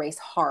want to race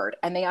hard.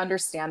 And they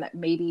understand that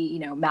maybe,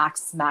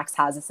 Max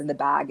has this in the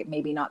bag.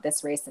 Maybe not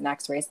this race, the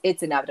next race.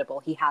 It's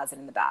inevitable. He has it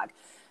in the bag.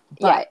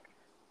 yeah, But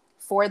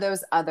for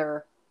those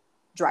other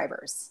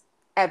drivers,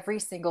 every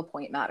single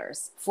point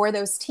matters. For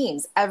those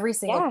teams, every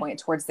single yeah, point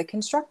towards the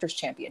constructors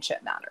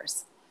championship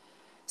matters.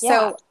 yeah,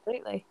 So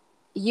absolutely.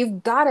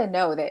 you've got to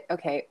know that,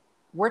 okay,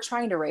 we're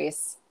trying to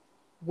race.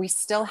 We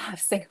still have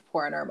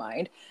Singapore in our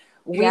mind.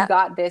 We've Yeah,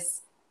 got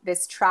this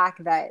track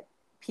that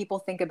people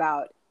think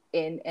about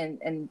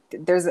and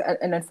there's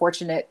an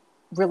unfortunate,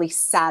 really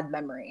sad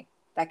memory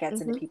that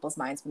gets into hmm, people's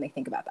minds when they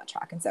think about that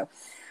track. And so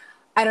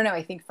I don't know,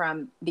 I think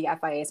from the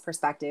FIA's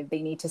perspective,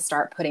 they need to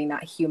start putting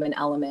that human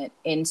element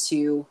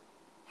into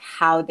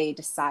how they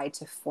decide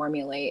to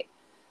formulate,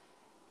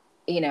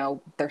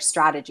 their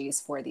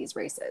strategies for these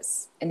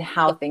races and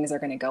how yeah, things are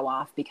going to go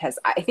off. Because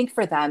I think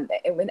for them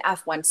in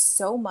F1,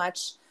 so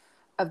much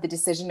of the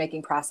decision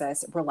making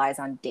process relies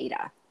on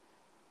data.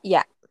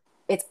 yeah,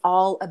 It's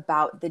all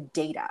about the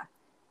data.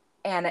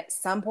 And at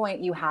some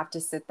point you have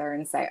to sit there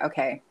and say,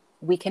 okay,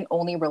 we can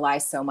only rely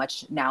so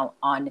much now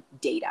on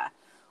data.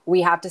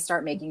 We have to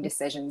start making mhm,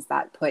 decisions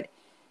that put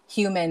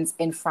humans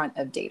in front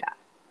of data.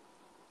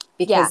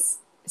 yeah, Because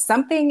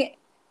something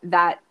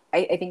that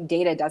I think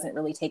data doesn't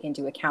really take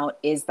into account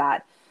is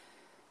that,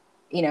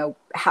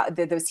 how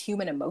those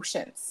human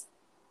emotions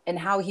and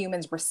how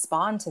humans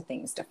respond to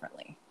things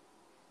differently.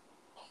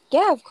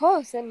 yeah, of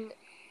course. And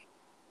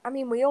I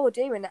mean, we all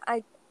do. And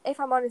if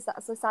I'm honest,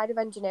 that's the side of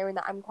engineering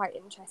that I'm quite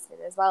interested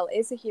in as well,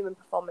 is the human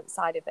performance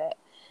side of it.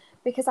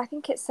 Because I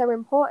think it's so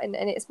important.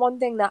 And it's one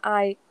thing that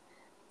I,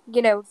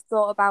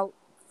 thought about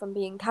from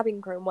being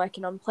cabin crew and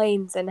working on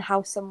planes, and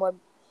how some were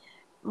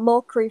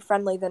more crew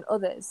friendly than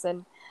others.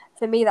 And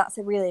for me, that's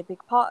a really big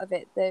part of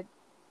it.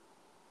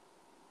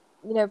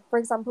 For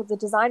example, the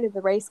design of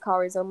the race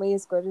car is only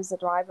as good as the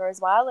driver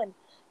as well. And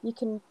you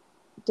can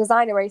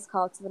design a race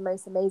car to the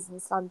most amazing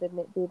standard and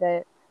it be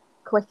the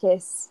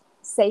quickest,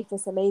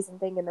 safest, amazing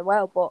thing in the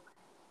world. But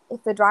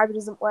if the driver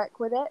doesn't work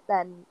with it,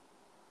 then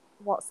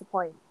what's the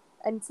point?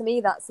 And to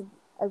me, that's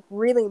a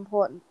really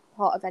important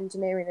part of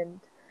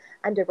engineering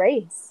and a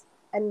race.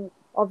 And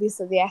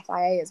obviously the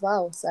FIA as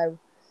well. So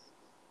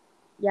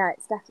yeah,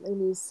 it definitely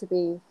needs to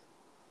be,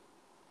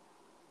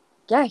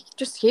 yeah,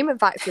 just human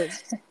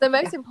factors. The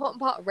most important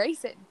part of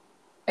racing.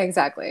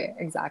 Exactly.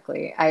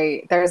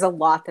 There's a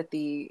lot that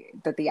the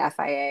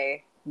FIA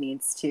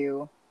needs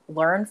to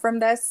learn from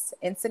this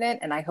incident,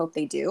 and I hope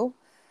they do.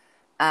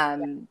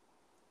 Yeah.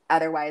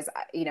 Otherwise,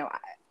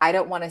 I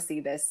don't want to see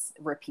this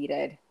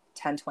repeated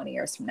 10, 20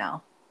 years from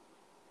now.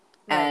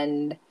 No.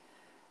 And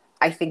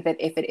I think that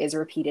if it is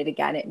repeated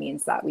again, it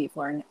means that we've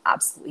learned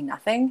absolutely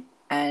nothing.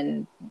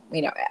 And,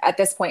 at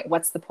this point,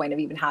 what's the point of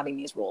even having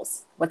these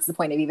rules? What's the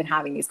point of even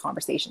having these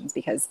conversations?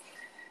 Because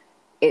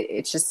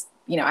it's just,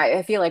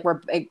 I feel like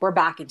we're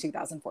back in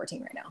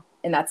 2014 right now,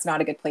 and that's not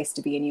a good place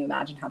to be. And you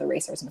imagine how the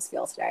racers must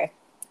feel today.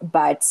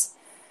 But,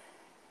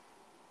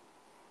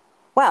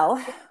 well,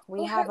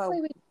 we Well, have a,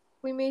 hopefully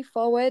we move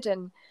forward,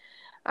 and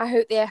I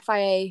hope the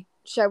FIA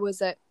show us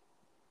that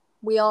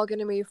we are going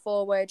to move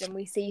forward and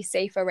we see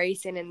safer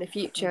racing in the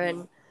future.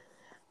 And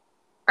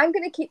I'm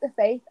going to keep the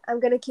faith. I'm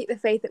going to keep the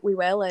faith that we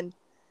will, and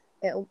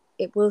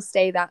it will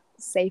stay that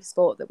safe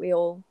sport that we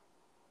all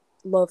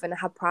love and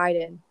have pride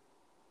in.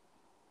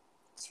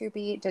 to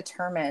be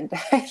determined.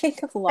 I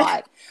think a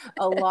lot.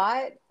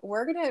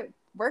 We're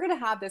gonna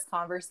have this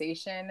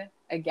conversation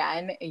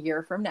again a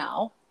year from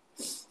now,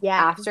 Yeah.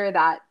 after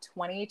that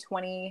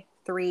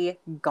 2023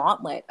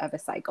 gauntlet of a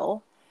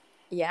cycle,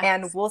 Yeah.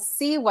 and we'll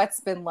see what's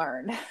been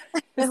learned.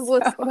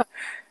 We'll So,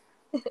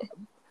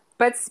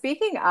 but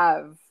speaking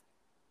of,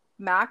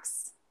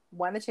 Max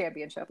won the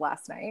championship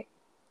last night,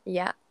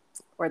 yeah.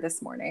 or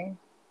this morning,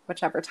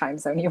 whichever time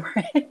zone you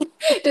were in.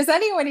 Does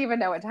anyone even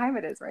know what time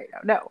it is right now?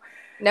 No.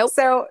 Nope.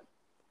 So,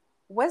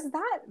 was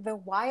that the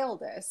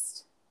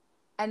wildest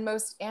and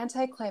most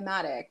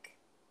anticlimactic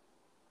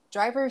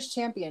drivers'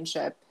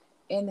 championship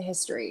in the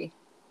history?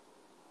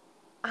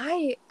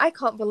 I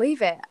can't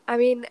believe it. I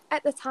mean,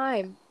 at the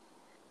time,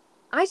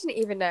 I didn't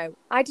even know.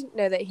 I didn't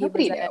know that he was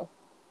Nobody a knew.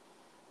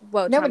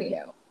 world Nobody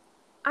champion. knew.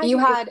 I You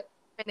think it had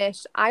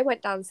finished. I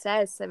went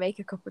downstairs to make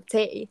a cup of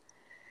tea,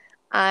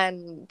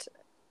 and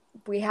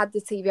we had the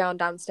TV on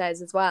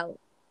downstairs as well.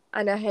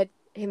 And I heard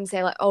him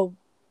say like, "Oh,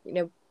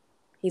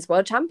 he's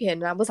world champion,"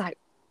 and I was like,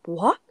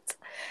 "What?"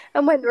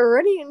 And went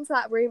running into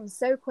that room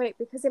so quick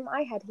because in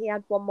my head he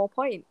had one more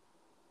point.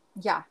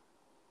 yeah,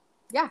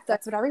 So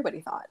that's what everybody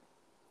thought.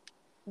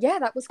 yeah,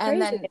 that was And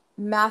crazy. then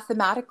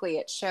mathematically,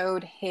 it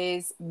showed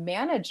his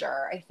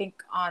manager, I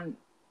think, on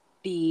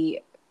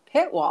the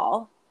pit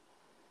wall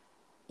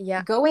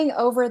Yeah, going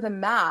over the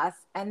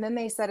math. And then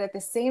they said at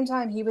the same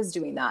time he was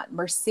doing that,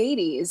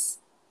 Mercedes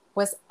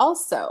was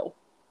also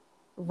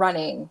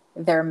running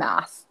their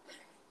math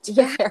to,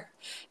 yeah.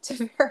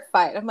 to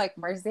verify it. I'm like,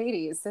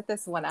 Mercedes, sit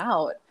this one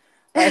out.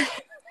 Like,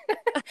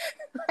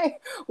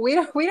 like we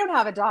don't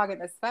have a dog in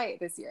this fight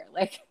this year.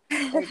 Like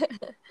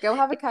go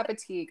have a cup of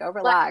tea, go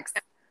relax.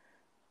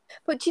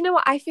 But do you know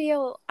what? I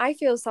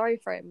feel sorry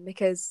for him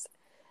because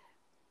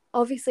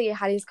obviously he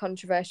had his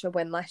controversial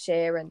win last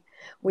year, and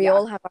we Yeah.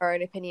 all have our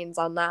own opinions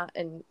on that.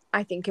 And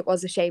I think it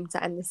was a shame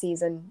to end the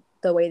season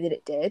the way that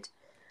it did.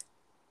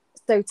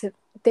 So to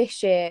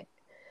this year,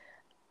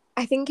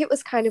 I think it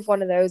was kind of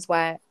one of those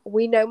where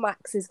we know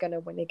Max is going to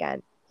win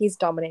again. He's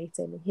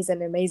dominating. He's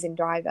an amazing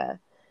driver.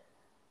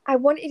 I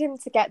wanted him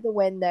to get the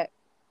win that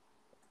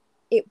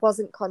it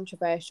wasn't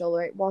controversial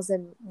or it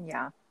wasn't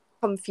Yeah.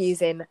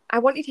 confusing. I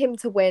wanted him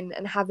to win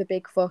and have a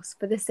big fuss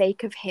for the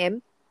sake of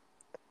him,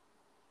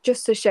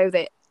 just to show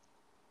that,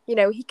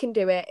 he can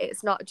do it.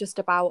 It's not just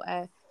about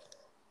a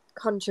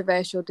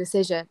controversial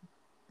decision.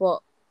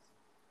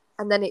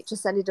 And then it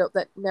just ended up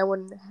that no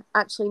one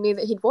actually knew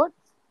that he'd won.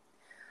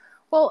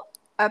 Well,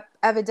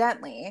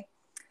 evidently,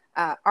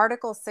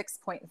 Article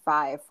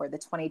 6.5 for the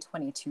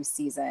 2022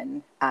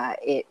 season,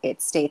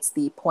 it states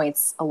the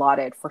points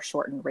allotted for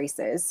shortened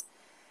races.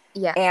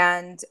 Yeah.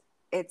 And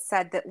it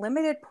said that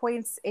limited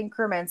points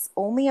increments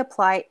only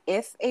apply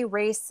if a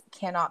race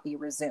cannot be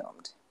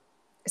resumed.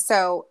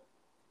 So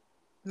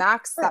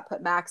that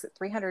put Max at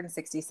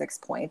 366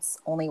 points.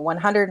 Only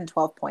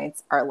 112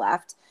 points are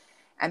left.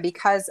 And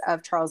because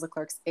of Charles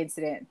Leclerc's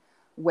incident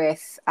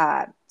with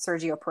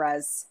Sergio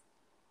Perez,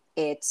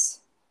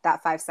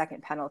 that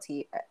 5-second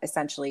penalty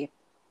essentially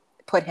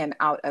put him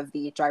out of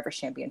the Drivers'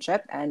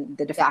 Championship, and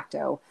the de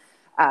facto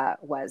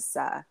was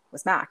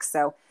Max.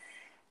 So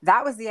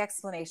that was the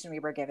explanation we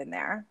were given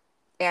there,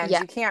 and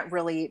Yeah. you can't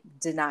really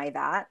deny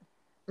that.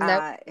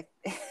 Nope.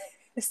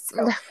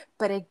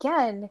 But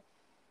again,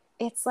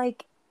 it's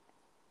like,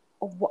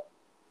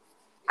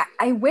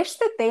 I wish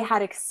that they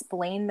had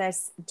explained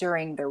this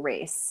during the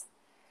race.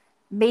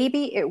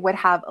 Maybe it would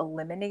have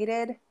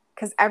eliminated,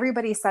 because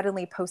everybody's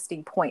suddenly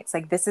posting points.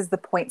 Like, this is the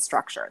point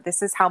structure.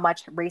 This is how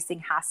much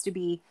racing has to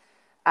be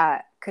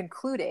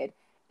concluded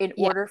in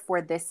order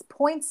for this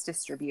points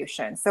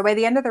distribution. So by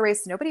the end of the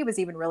race, nobody was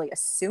even really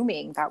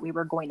assuming that we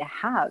were going to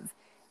have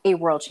a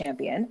world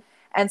champion.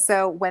 And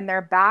so when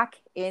they're back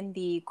in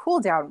the cool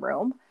down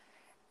room,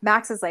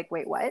 Max is like,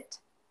 wait, what?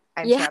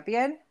 I'm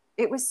champion?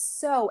 It was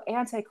so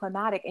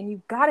anticlimactic, and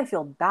you got to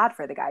feel bad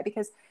for the guy,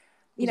 because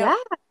you know, Yeah,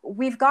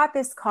 we've got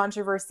this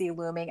controversy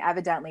looming.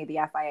 Evidently, the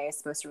FIA is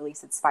supposed to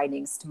release its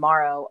findings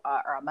tomorrow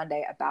or on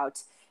Monday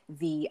about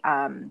the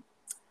uh,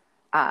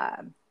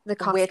 the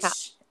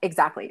cost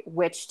cap.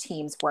 which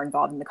teams were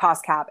involved in the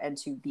cost cap and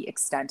to the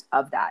extent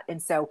of that.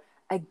 And so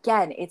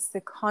again, it's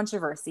the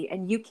controversy,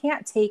 and you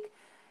can't take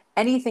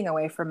anything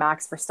away from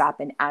Max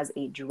Verstappen as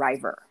a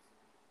driver.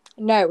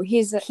 No, He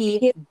he's an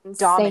insane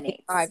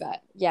dominates, driver.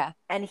 Yeah.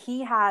 and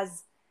he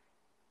has.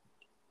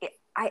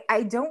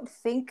 I don't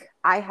think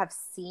I have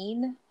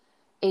seen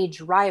a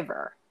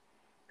driver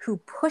who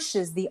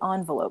pushes the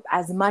envelope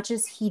as much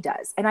as he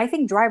does. And I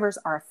think drivers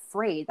are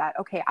afraid that,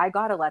 okay, I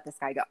got to let this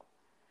guy go.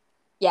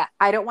 Yeah.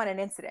 I don't want an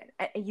incident.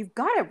 And you've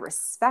got to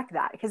respect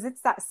that, because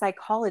it's that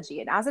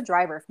psychology. And as a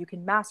driver, if you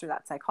can master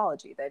that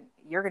psychology, then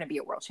you're going to be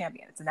a world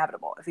champion. It's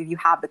inevitable if you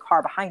have the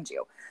car behind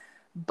you.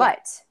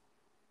 But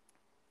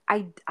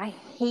I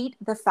hate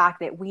the fact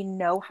that we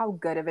know how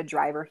good of a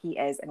driver he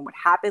is. And what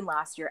happened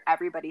last year,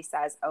 everybody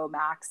says, oh,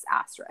 Max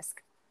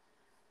asterisk.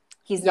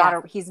 He's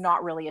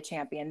not really a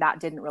champion. That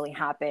didn't really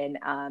happen.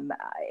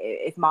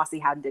 If Mossy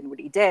hadn't done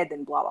what he did,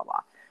 then blah, blah, blah.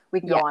 We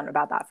can go on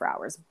about that for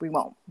hours. We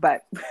won't,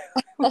 but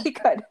we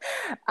could.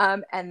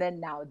 And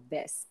then now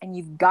this, and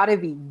you've got to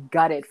be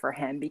gutted for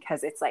him,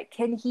 because it's like,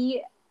 can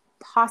he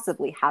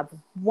possibly have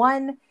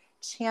one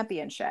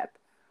championship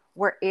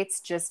where it's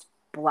just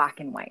black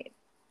and white?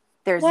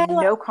 There's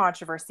no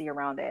controversy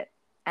around it.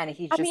 And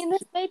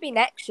this may be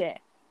next year.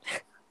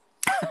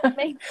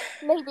 maybe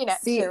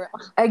next year.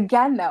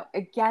 Again,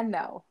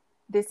 though,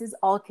 this is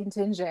all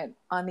contingent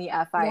on the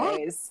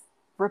FIA's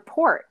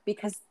report,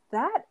 because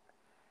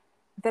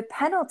the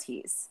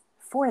penalties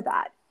for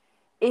that,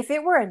 if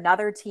it were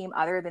another team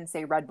other than,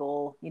 say, Red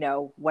Bull,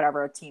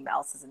 whatever team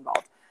else is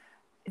involved,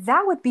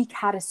 that would be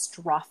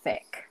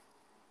catastrophic.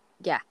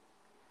 Yeah.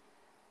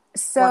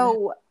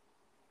 So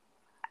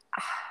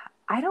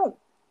I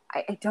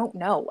don't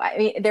know. I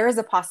mean, there is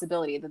a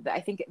possibility that I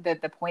think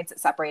that the points that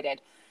separated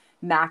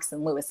Max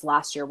and Lewis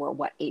last year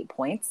were 8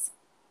 points.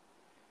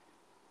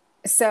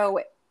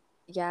 So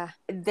yeah,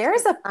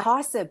 there's a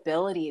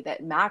possibility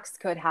that Max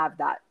could have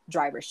that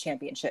driver's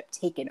championship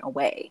taken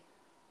away.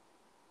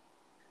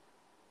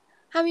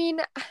 I mean,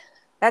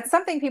 that's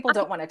something people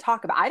don't want to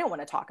talk about. I don't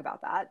want to talk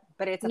about that,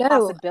 but it's a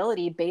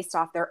possibility based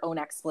off their own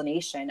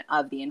explanation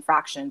of the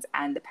infractions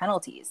and the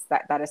penalties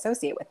that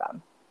associate with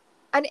them.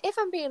 And if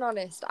I'm being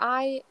honest,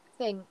 I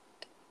think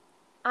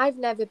I've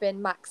never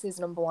been Max's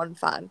number one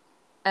fan.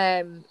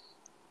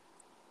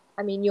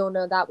 I mean, you'll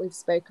know that we've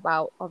spoke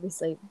about,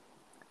 obviously,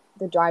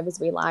 the drivers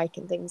we like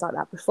and things like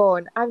that before.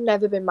 And I've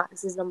never been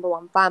Max's number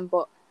one fan,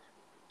 but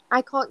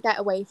I can't get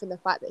away from the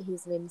fact that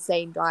he's an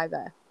insane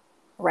driver.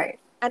 Right.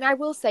 And I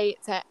will say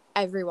it to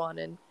everyone.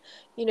 And,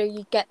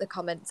 you get the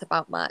comments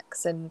about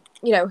Max and,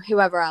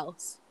 whoever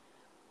else.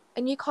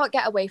 And you can't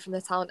get away from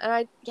the talent. And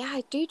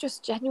I do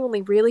just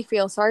genuinely really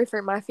feel sorry for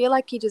him. I feel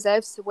like he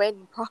deserves to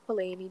win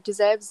properly, and he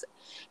deserves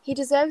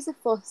the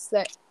fuss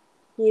that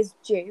he is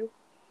due.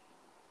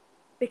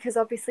 Because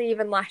obviously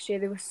even last year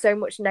there was so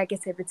much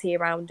negativity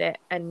around it,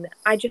 and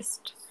I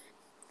just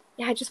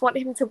want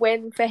him to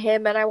win for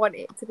him, and I want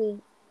it to be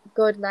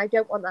good, and I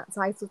don't want that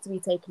title to be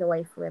taken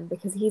away from him,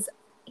 because he's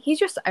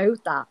just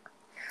owed that.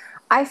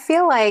 I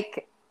feel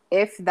like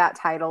if that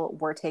title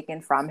were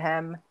taken from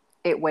him,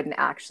 it wouldn't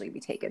actually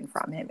be taken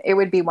from him. It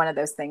would be one of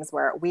those things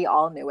where we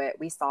all knew it.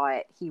 We saw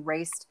it. He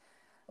raced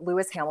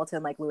Lewis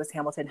Hamilton like Lewis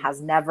Hamilton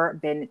has never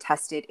been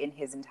tested in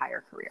his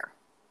entire career.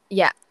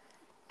 Yeah.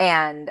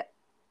 And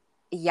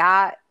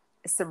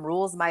some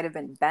rules might have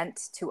been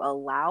bent to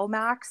allow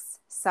Max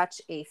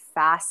such a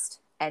fast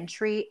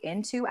entry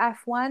into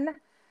F1,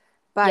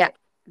 but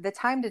the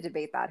time to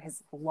debate that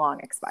has long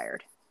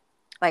expired.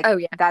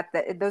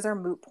 Those are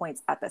moot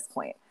points at this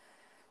point.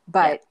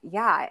 But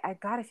I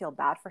gotta feel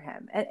bad for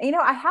him. And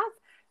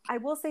I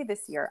will say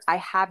this year, I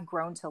have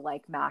grown to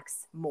like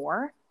Max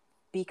more,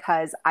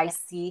 because I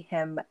see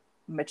him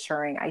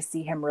maturing. I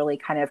see him really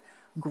kind of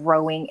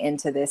growing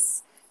into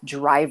this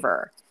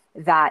driver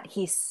that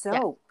he's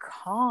so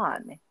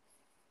calm.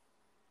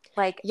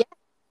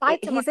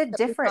 He's a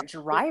different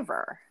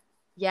driver.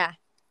 Yeah.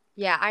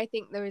 Yeah, I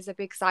think there is a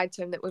big side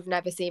to him that we've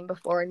never seen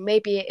before. And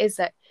maybe it is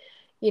that,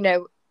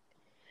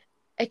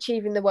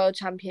 achieving the world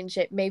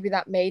championship, maybe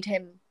that made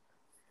him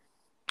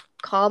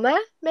calmer,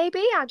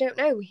 maybe. I don't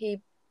know.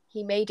 He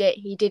made it,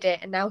 he did it,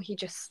 and now he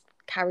just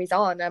carries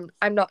on.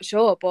 I'm not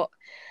sure, but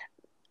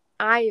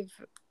I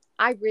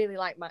really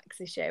like Max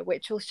this year,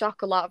 which will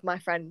shock a lot of my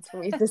friends for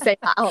me to say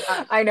that out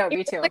loud. I know,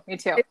 me too.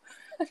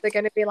 They're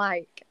going to be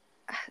like,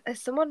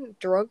 has someone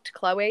drugged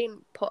Chloe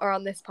and put her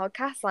on this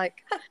podcast? Like,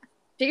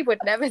 she would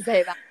never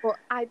say that. But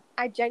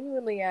I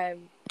genuinely have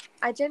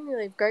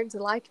grown to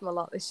like him a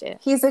lot this year.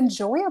 He's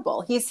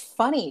enjoyable. He's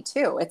funny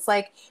too. It's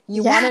like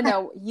you want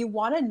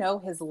to know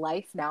his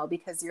life now,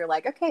 because you're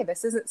like, okay,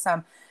 this isn't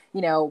some,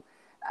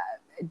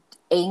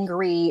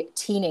 angry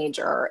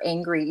teenager,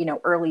 angry,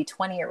 early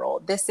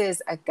 20-year-old. This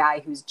is a guy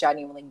who's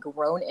genuinely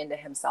grown into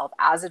himself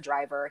as a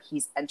driver.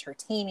 He's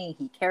entertaining.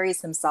 He carries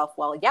himself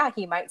well. Yeah,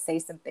 he might say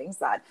some things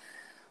that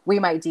we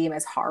might deem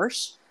as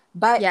harsh,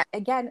 But Yeah.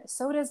 again,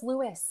 so does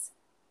Lewis.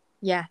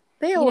 Yeah.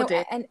 They You all know,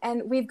 do.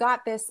 and we've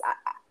got this.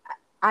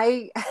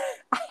 I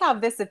I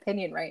have this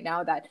opinion right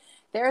now that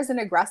there is an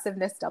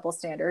aggressiveness double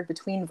standard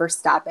between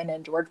Verstappen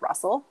and George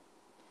Russell,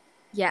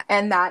 Yeah.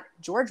 and that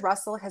George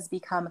Russell has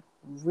become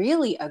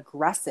really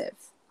aggressive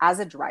as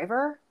a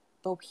driver,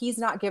 but he's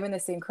not given the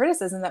same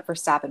criticism that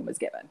Verstappen was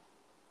given.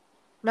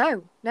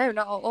 No, no,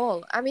 not at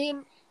all. I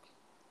mean,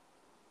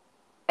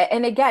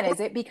 And again,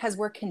 is it because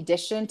we're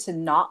conditioned to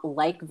not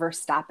like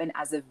Verstappen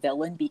as a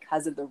villain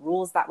because of the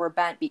rules that were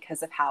bent,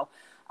 because of how,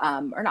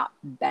 or not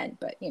bent,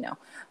 but yeah.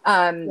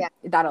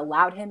 that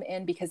allowed him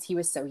in because he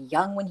was so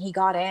young when he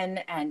got in?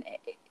 And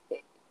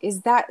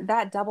is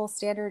that double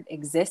standard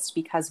exists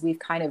because we've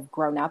kind of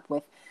grown up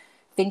with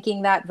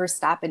thinking that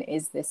Verstappen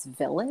is this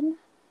villain?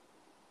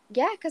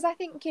 Yeah, because I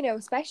think,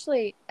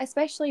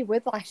 especially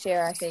with last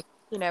year, I think,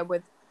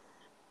 with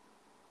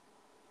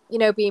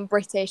being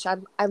British,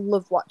 I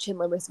love watching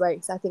Lewis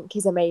race. I think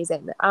he's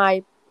amazing.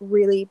 I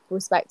really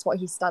respect what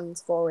he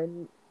stands for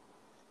in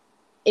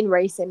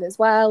racing as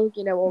well.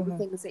 All the Mm-hmm.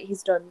 things that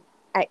he's done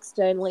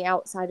externally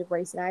outside of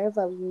racing. I have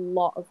a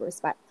lot of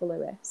respect for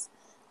Lewis.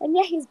 And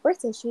yeah, he's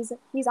British.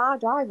 He's our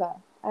driver.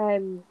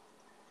 And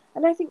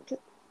I think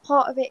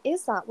part of it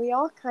is that we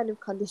are kind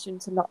of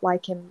conditioned to not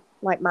like him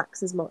like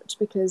Max as much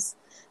because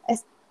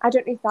I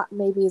don't know if that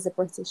maybe is a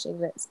British thing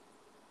that's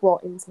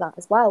brought into that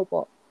as well,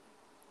 but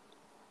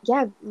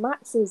yeah,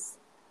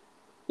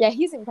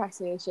 he's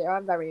impressed me this year.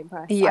 I'm very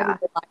impressed. I Yeah.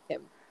 really like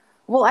him.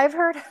 Well, I've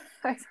heard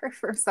I've heard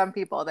from some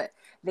people that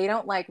they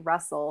don't like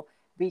Russell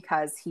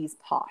because he's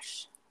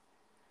posh.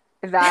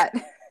 That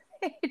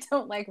they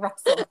don't like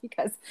Russell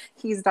because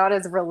he's not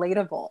as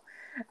relatable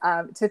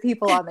to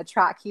people on the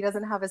track. He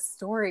doesn't have a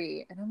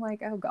story. And I'm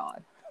like, oh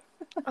God.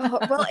 Oh,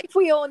 well, if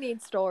we all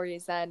need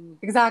stories, then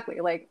Exactly.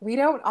 Like, we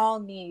don't all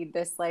need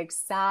this like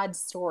sad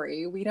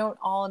story. We don't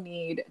all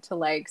need to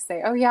like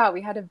say, oh yeah,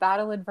 we had to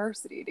battle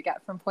adversity to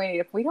get from point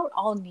A to, we don't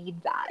all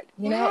need that.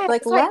 yeah,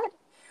 Like it's like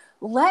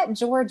let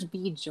George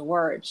be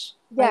George.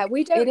 yeah, Like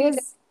we it don't need a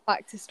is.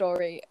 back to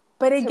story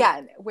But to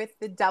again, with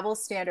the double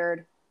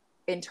standard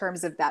in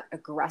terms of that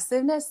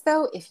aggressiveness,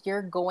 though, if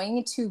you're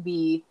going to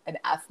be an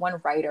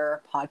F1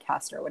 writer,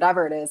 podcaster,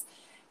 whatever it is,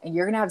 and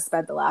you're going to have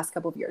spent the last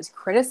couple of years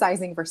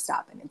criticizing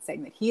Verstappen and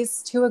saying that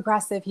he's too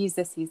aggressive, he's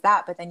this, he's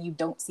that, but then you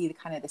don't see the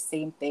kind of the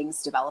same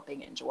things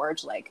developing in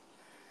George, like,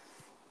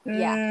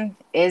 yeah.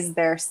 is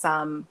there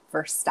some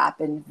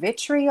Verstappen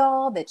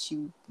vitriol that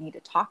you need to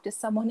talk to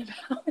someone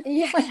about?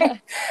 Yeah.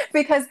 Like,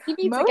 because You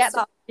need to get most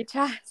that off your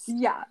chest.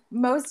 yeah,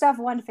 most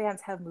F1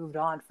 fans have moved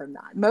on from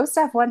that. Most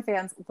F1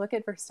 fans look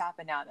at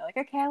Verstappen now and they're like,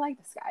 okay, I like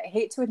this guy. I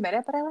hate to admit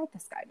it, but I like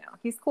this guy now.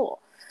 He's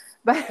cool.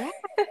 But Yeah.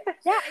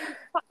 Yeah,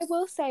 but I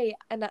will say,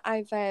 and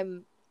I've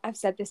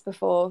said this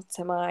before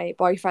to my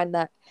boyfriend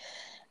that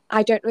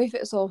I don't know if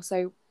it's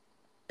also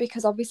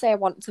because obviously I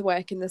want to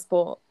work in the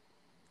sport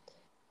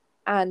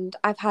and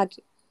I've had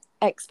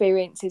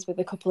experiences with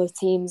a couple of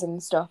teams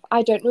and stuff.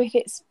 I don't know if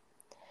it's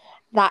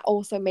that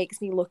also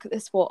makes me look at the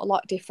sport a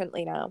lot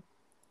differently now.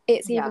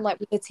 It's even yeah, like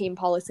with the team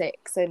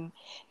politics and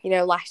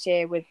last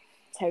year with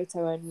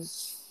Toto and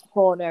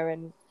Horner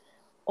and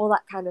all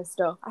that kind of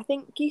stuff. I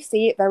think you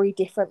see it very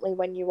differently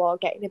when you are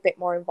getting a bit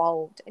more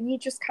involved and you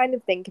just kind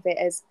of think of it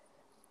as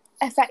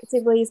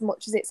effectively as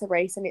much as it's a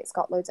race and it's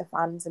got loads of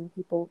fans and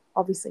people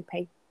obviously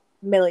pay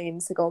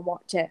millions to go and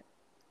watch it.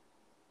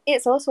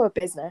 It's also a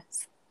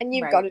business and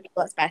you've got right. to do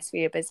what's best for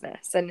your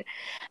business. And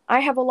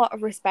I have a lot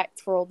of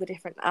respect for all the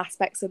different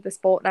aspects of the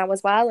sport now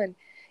as well. And,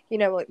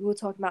 like we were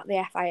talking about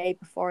the FIA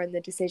before and the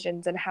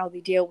decisions and how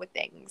they deal with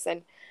things.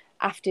 And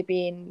after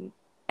being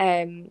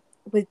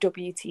with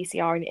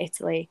WTCR in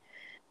Italy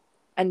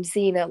and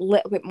seeing a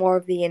little bit more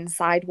of the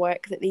inside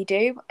work that they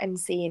do and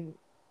seeing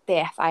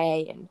the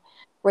FIA and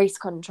race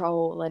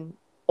control and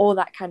all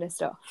that kind of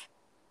stuff,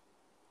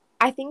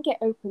 I think it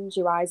opens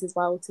your eyes as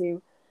well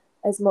to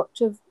as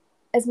much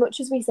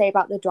as we say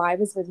about the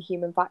drivers with the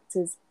human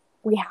factors,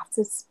 we have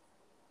to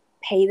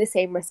pay the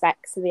same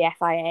respects to the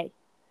FIA.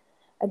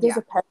 And there's Yeah.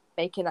 a person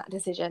making that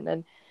decision.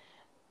 And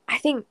I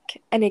think,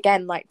 and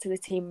again, like to the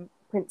team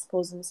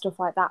principals and stuff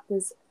like that,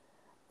 there's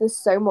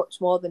so much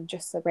more than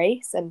just the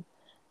race. And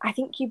I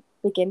think you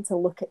begin to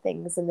look at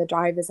things and the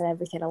drivers and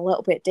everything a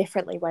little bit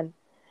differently when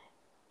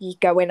you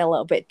go in a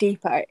little bit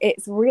deeper.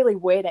 It's a really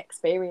weird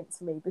experience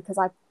for me because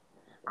I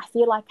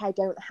feel like I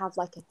don't have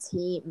like a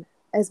team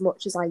as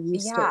much as I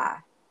used to. Yeah.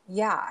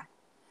 Yeah.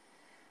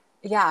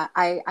 Yeah.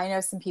 I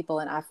know some people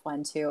in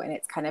F1 too, and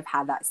it's kind of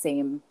had that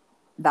same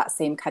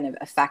kind of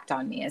effect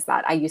on me, is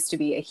that I used to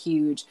be a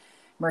huge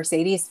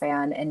Mercedes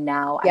fan and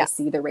now I Yeah.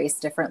 see the race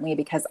differently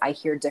because I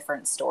hear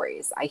different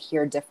stories. I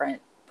hear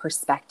different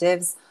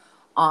perspectives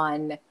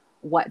on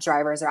what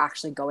drivers are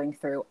actually going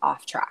through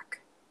off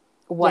track,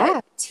 what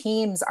Yeah.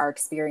 teams are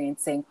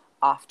experiencing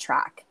off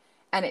track.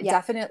 And it Yeah.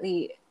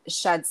 definitely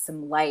sheds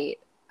some light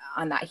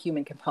on that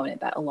human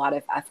component that a lot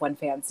of F1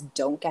 fans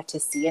don't get to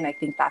see. And I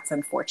think that's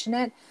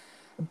unfortunate.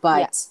 Yeah.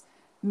 But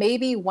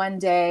maybe one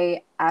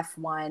day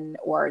F1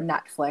 or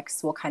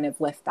Netflix will kind of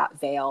lift that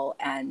veil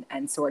and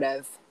sort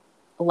of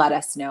let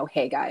us know,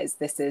 hey guys,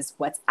 this is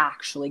what's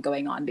actually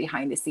going on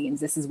behind the scenes.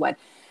 This is what,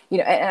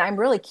 and I'm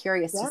really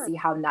curious to Yeah. see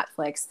how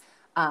Netflix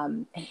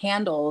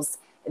handles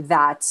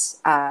that,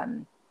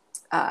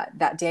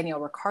 that Daniel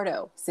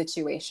Ricciardo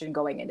situation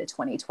going into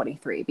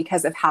 2023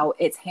 because of how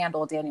it's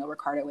handled Daniel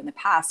Ricciardo in the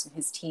past and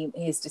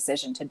his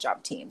decision to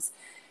jump teams.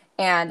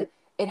 And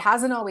it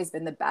hasn't always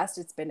been the best.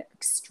 It's been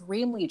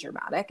extremely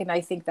dramatic. And I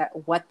think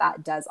that what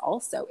that does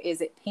also is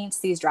it paints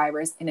these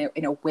drivers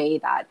in a way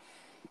that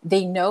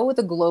they know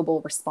the global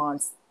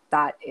response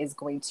that is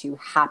going to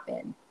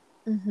happen.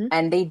 Mm-hmm.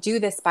 And they do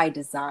this by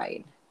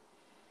design.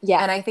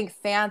 Yeah. And I think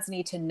fans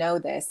need to know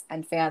this,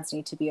 and fans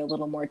need to be a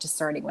little more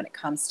discerning when it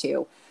comes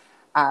to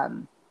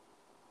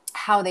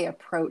how they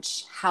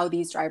approach how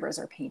these drivers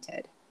are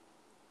painted.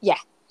 Yeah.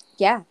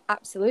 Yeah,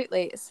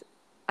 absolutely.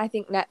 I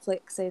think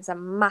Netflix is a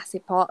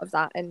massive part of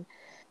that. And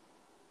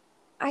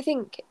I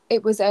think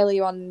it was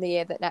earlier on in the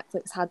year that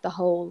Netflix had the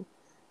whole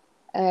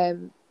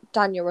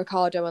Daniel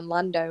Ricciardo and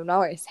Lando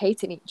Norris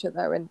hating each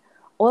other and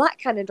all that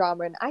kind of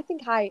drama. And I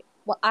think I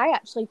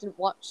actually didn't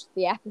watch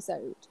the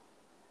episode.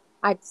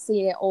 I'd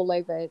seen it all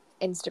over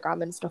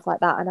Instagram and stuff like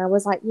that. And I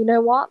was like, you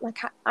know what? Like,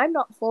 I'm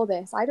not for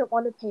this. I don't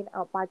want to paint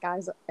out bad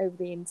guys over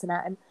the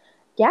internet. And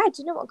yeah,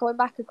 do you know what? Going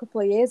back a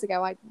couple of years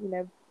ago,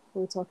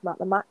 we were talking about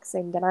the Max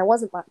thing, and I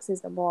wasn't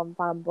Max's number one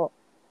fan, but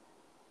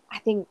I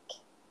think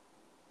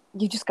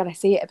you just got to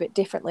see it a bit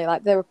differently.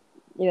 Like,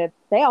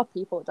 they are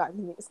people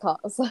driving these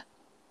cars.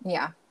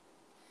 Yeah.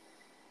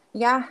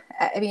 Yeah.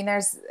 I mean,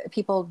 there's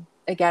people,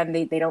 again,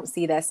 they don't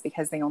see this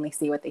because they only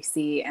see what they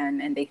see,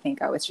 and they think,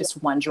 oh, it's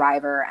just one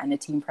driver and a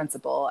team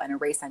principal and a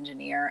race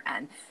engineer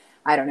and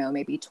I don't know,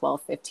 maybe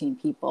 12, 15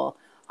 people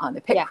on the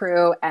pit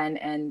crew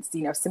and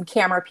some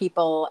camera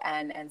people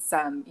and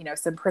some,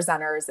 some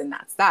presenters, and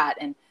that's that.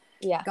 And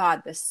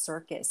God, the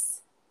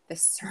circus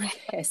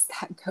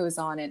that goes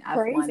on in F1.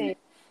 Crazy.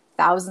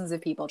 Thousands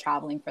of people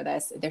traveling for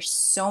this. There's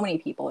so many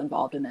people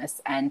involved in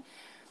this. And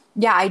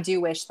yeah, I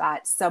do wish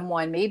that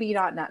someone, maybe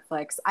not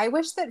Netflix, I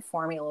wish that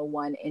Formula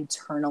One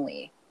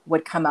internally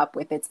would come up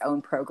with its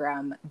own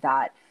program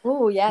that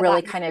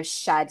really kind of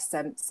shed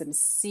some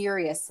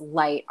serious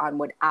light on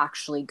what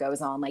actually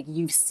goes on. Like,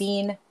 you've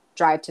seen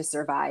Drive to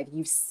Survive,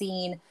 you've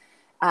seen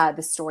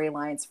the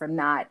storylines from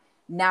that.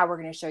 Now we're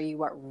going to show you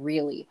what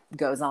really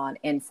goes on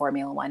in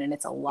Formula One, and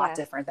it's a lot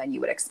different than you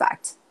would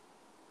expect.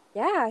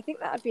 Yeah, I think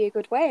that would be a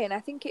good way, and I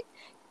think it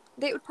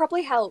would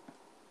probably help.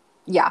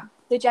 Yeah.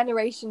 The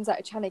generations that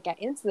are trying to get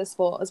into the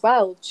sport as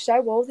well,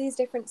 show all these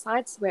different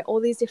sides to it, all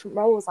these different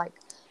roles, like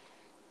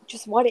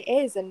just what it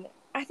is. And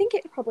I think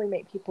it'd probably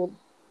make people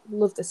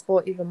love the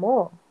sport even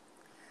more.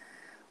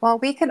 Well,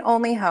 we can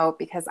only hope,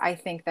 because I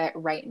think that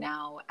right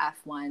now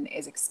F1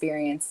 is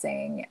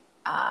experiencing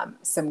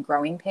some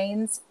growing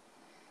pains.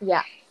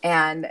 Yeah.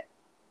 And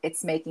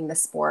it's making the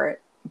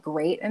sport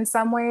great in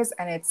some ways,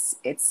 and it's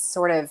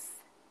sort of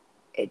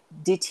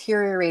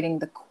deteriorating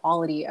the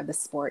quality of the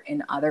sport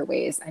in other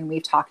ways. And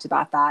we've talked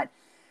about that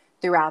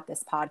throughout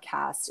this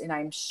podcast. And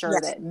I'm sure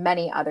that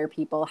many other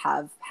people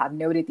have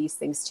noted these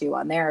things too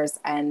on theirs.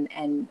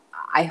 And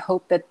I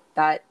hope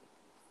that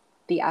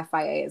the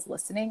FIA is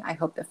listening. I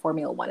hope that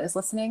Formula One is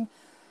listening,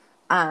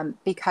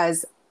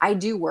 because I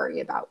do worry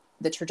about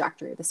the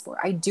trajectory of the sport.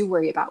 I do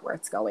worry about where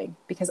it's going,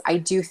 because I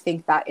do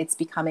think that it's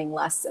becoming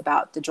less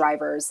about the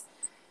drivers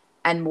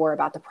and more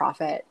about the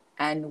profit.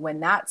 And when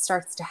that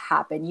starts to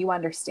happen, you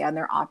understand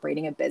they're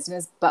operating a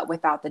business, but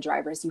without the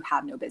drivers, you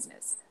have no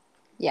business.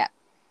 Yeah.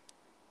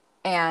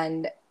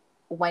 And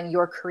when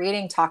you're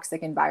creating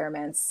toxic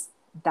environments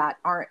that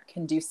aren't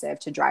conducive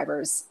to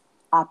drivers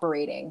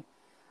operating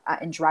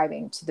and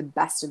driving to the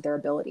best of their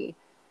ability,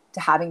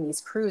 to having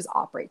these crews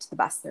operate to the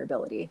best of their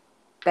ability,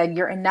 then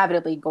you're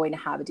inevitably going to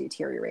have a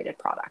deteriorated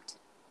product.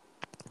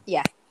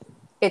 Yeah.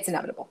 It's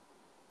inevitable.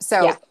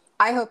 So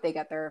I hope they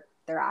get their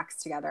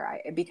acts together,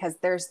 because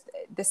this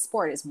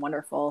sport is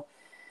wonderful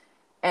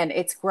and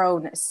it's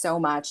grown so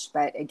much,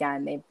 but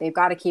again, they've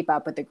got to keep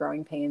up with the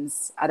growing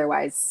pains.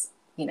 Otherwise,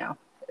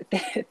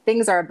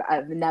 things are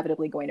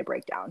inevitably going to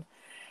break down.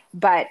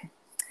 But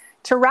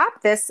to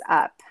wrap this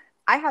up,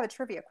 I have a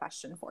trivia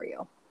question for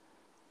you.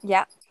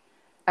 Yeah.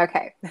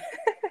 Okay.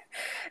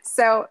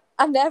 So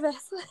I'm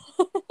nervous.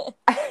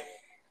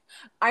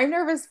 I'm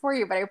nervous for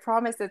you, but I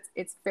promise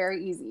it's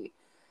very easy.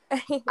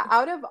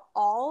 Out of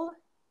all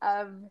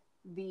of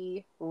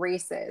the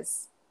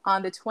races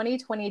on the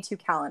 2022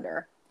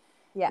 calendar,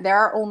 there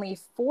are only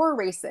 4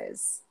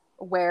 races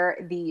where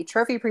the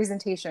trophy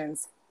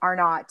presentations are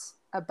not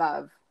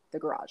above the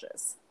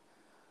garages.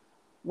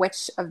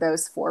 Which of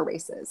those 4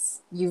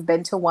 races? You've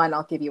been to one.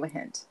 I'll give you a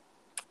hint.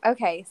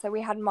 Okay, so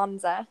we had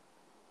Monza.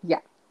 Yeah.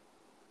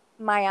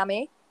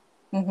 Miami.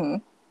 Mm-hmm.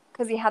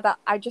 Because he had that.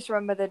 I just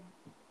remember the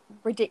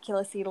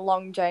ridiculously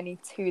long journey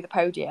to the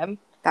podium.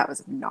 That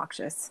was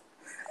obnoxious.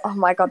 Oh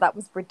my God, that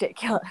was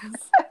ridiculous.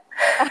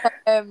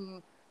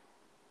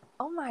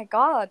 Oh my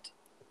God.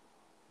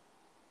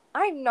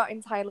 I'm not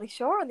entirely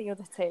sure on the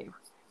other 2.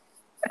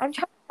 I'm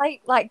trying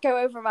to like go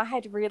over my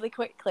head really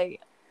quickly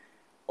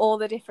all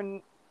the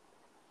different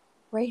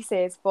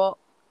races, but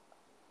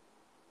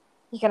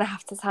You're going to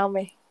have to tell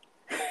me.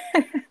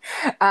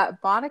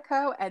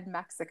 Monaco and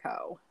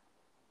Mexico.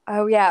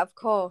 Oh, yeah, of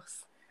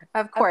course.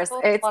 Of Of course,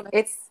 course, it's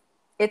Monaco.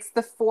 it's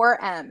the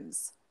four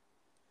M's.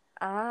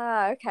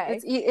 Ah, okay.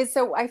 It's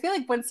so I feel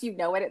like once you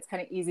know it, it's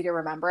kind of easy to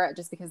remember it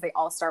just because they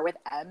all start with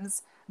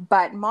M's.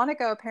 But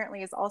Monaco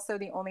apparently is also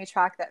the only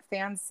track that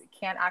fans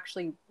can't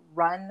actually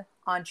run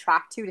on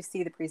track to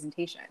see the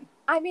presentation.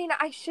 I mean,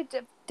 I should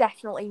have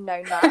definitely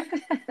known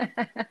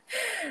that.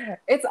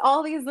 It's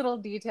all these little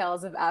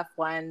details of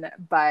F1,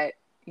 but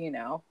you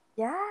know,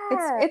 Yeah.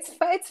 it's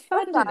Love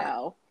fun to that.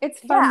 know. It's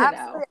fun Yeah, to know.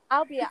 absolutely.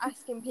 I'll be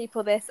asking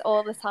people this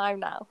all the time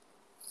now.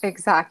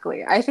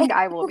 Exactly. I think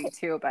I will be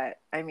too, but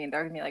I mean,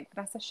 they're gonna be like,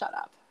 Vanessa, shut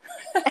up.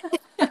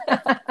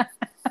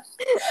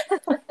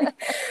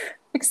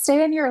 Like,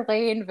 stay in your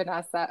lane,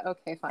 Vanessa.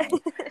 Okay, fine.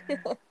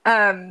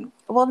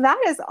 Well, that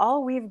is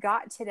all we've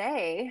got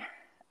today.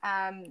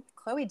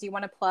 Chloe, do you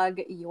want to plug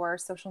your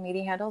social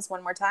media handles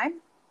one more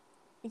time?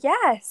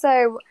 Yeah,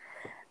 so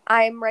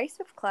I'm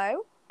RaceWithChloe,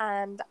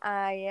 and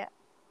I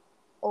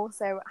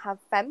also have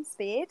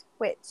FemSpeed,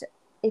 which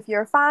if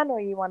you're a fan or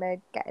you want to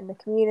get in the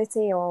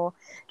community or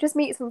just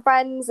meet some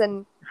friends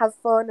and have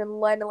fun and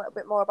learn a little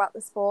bit more about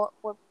the sport,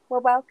 we're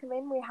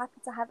welcoming. We're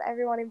happy to have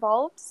everyone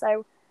involved.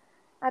 So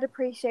I'd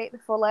appreciate the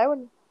follow,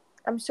 and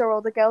I'm sure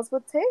all the girls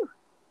would too.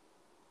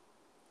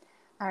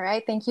 All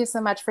right. Thank you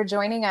so much for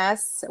joining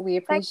us. We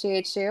Thanks.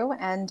 appreciate you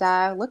and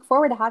look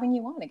forward to having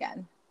you on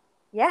again.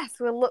 Yes,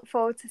 we'll look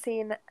forward to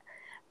seeing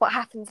what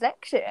happens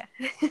next year.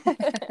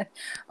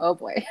 Oh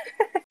boy.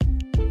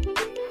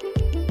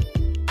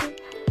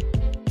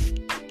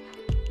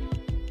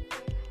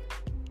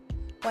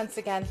 Once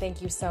again,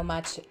 thank you so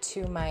much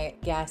to my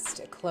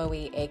guest,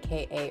 Chloe,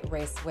 aka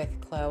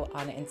RaceWithChloe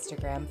on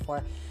Instagram,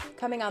 for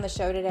coming on the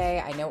show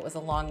today. I know it was a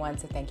long one,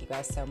 so thank you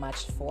guys so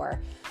much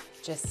for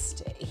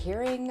just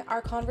hearing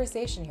our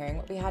conversation, hearing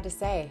what we had to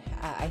say.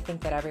 I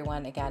think that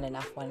everyone, again, in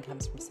F1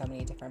 comes from so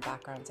many different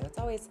backgrounds, so it's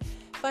always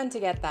fun to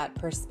get that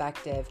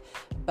perspective.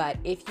 But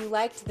if you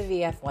liked the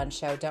VF1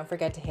 show, don't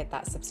forget to hit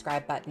that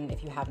subscribe button.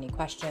 If you have any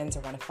questions or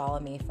want to follow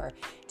me for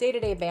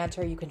day-to-day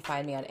banter, you can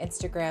find me on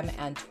Instagram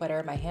and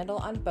Twitter. My handle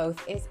on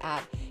both is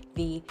at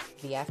the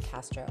VF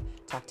Castro.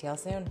 Talk to y'all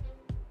soon.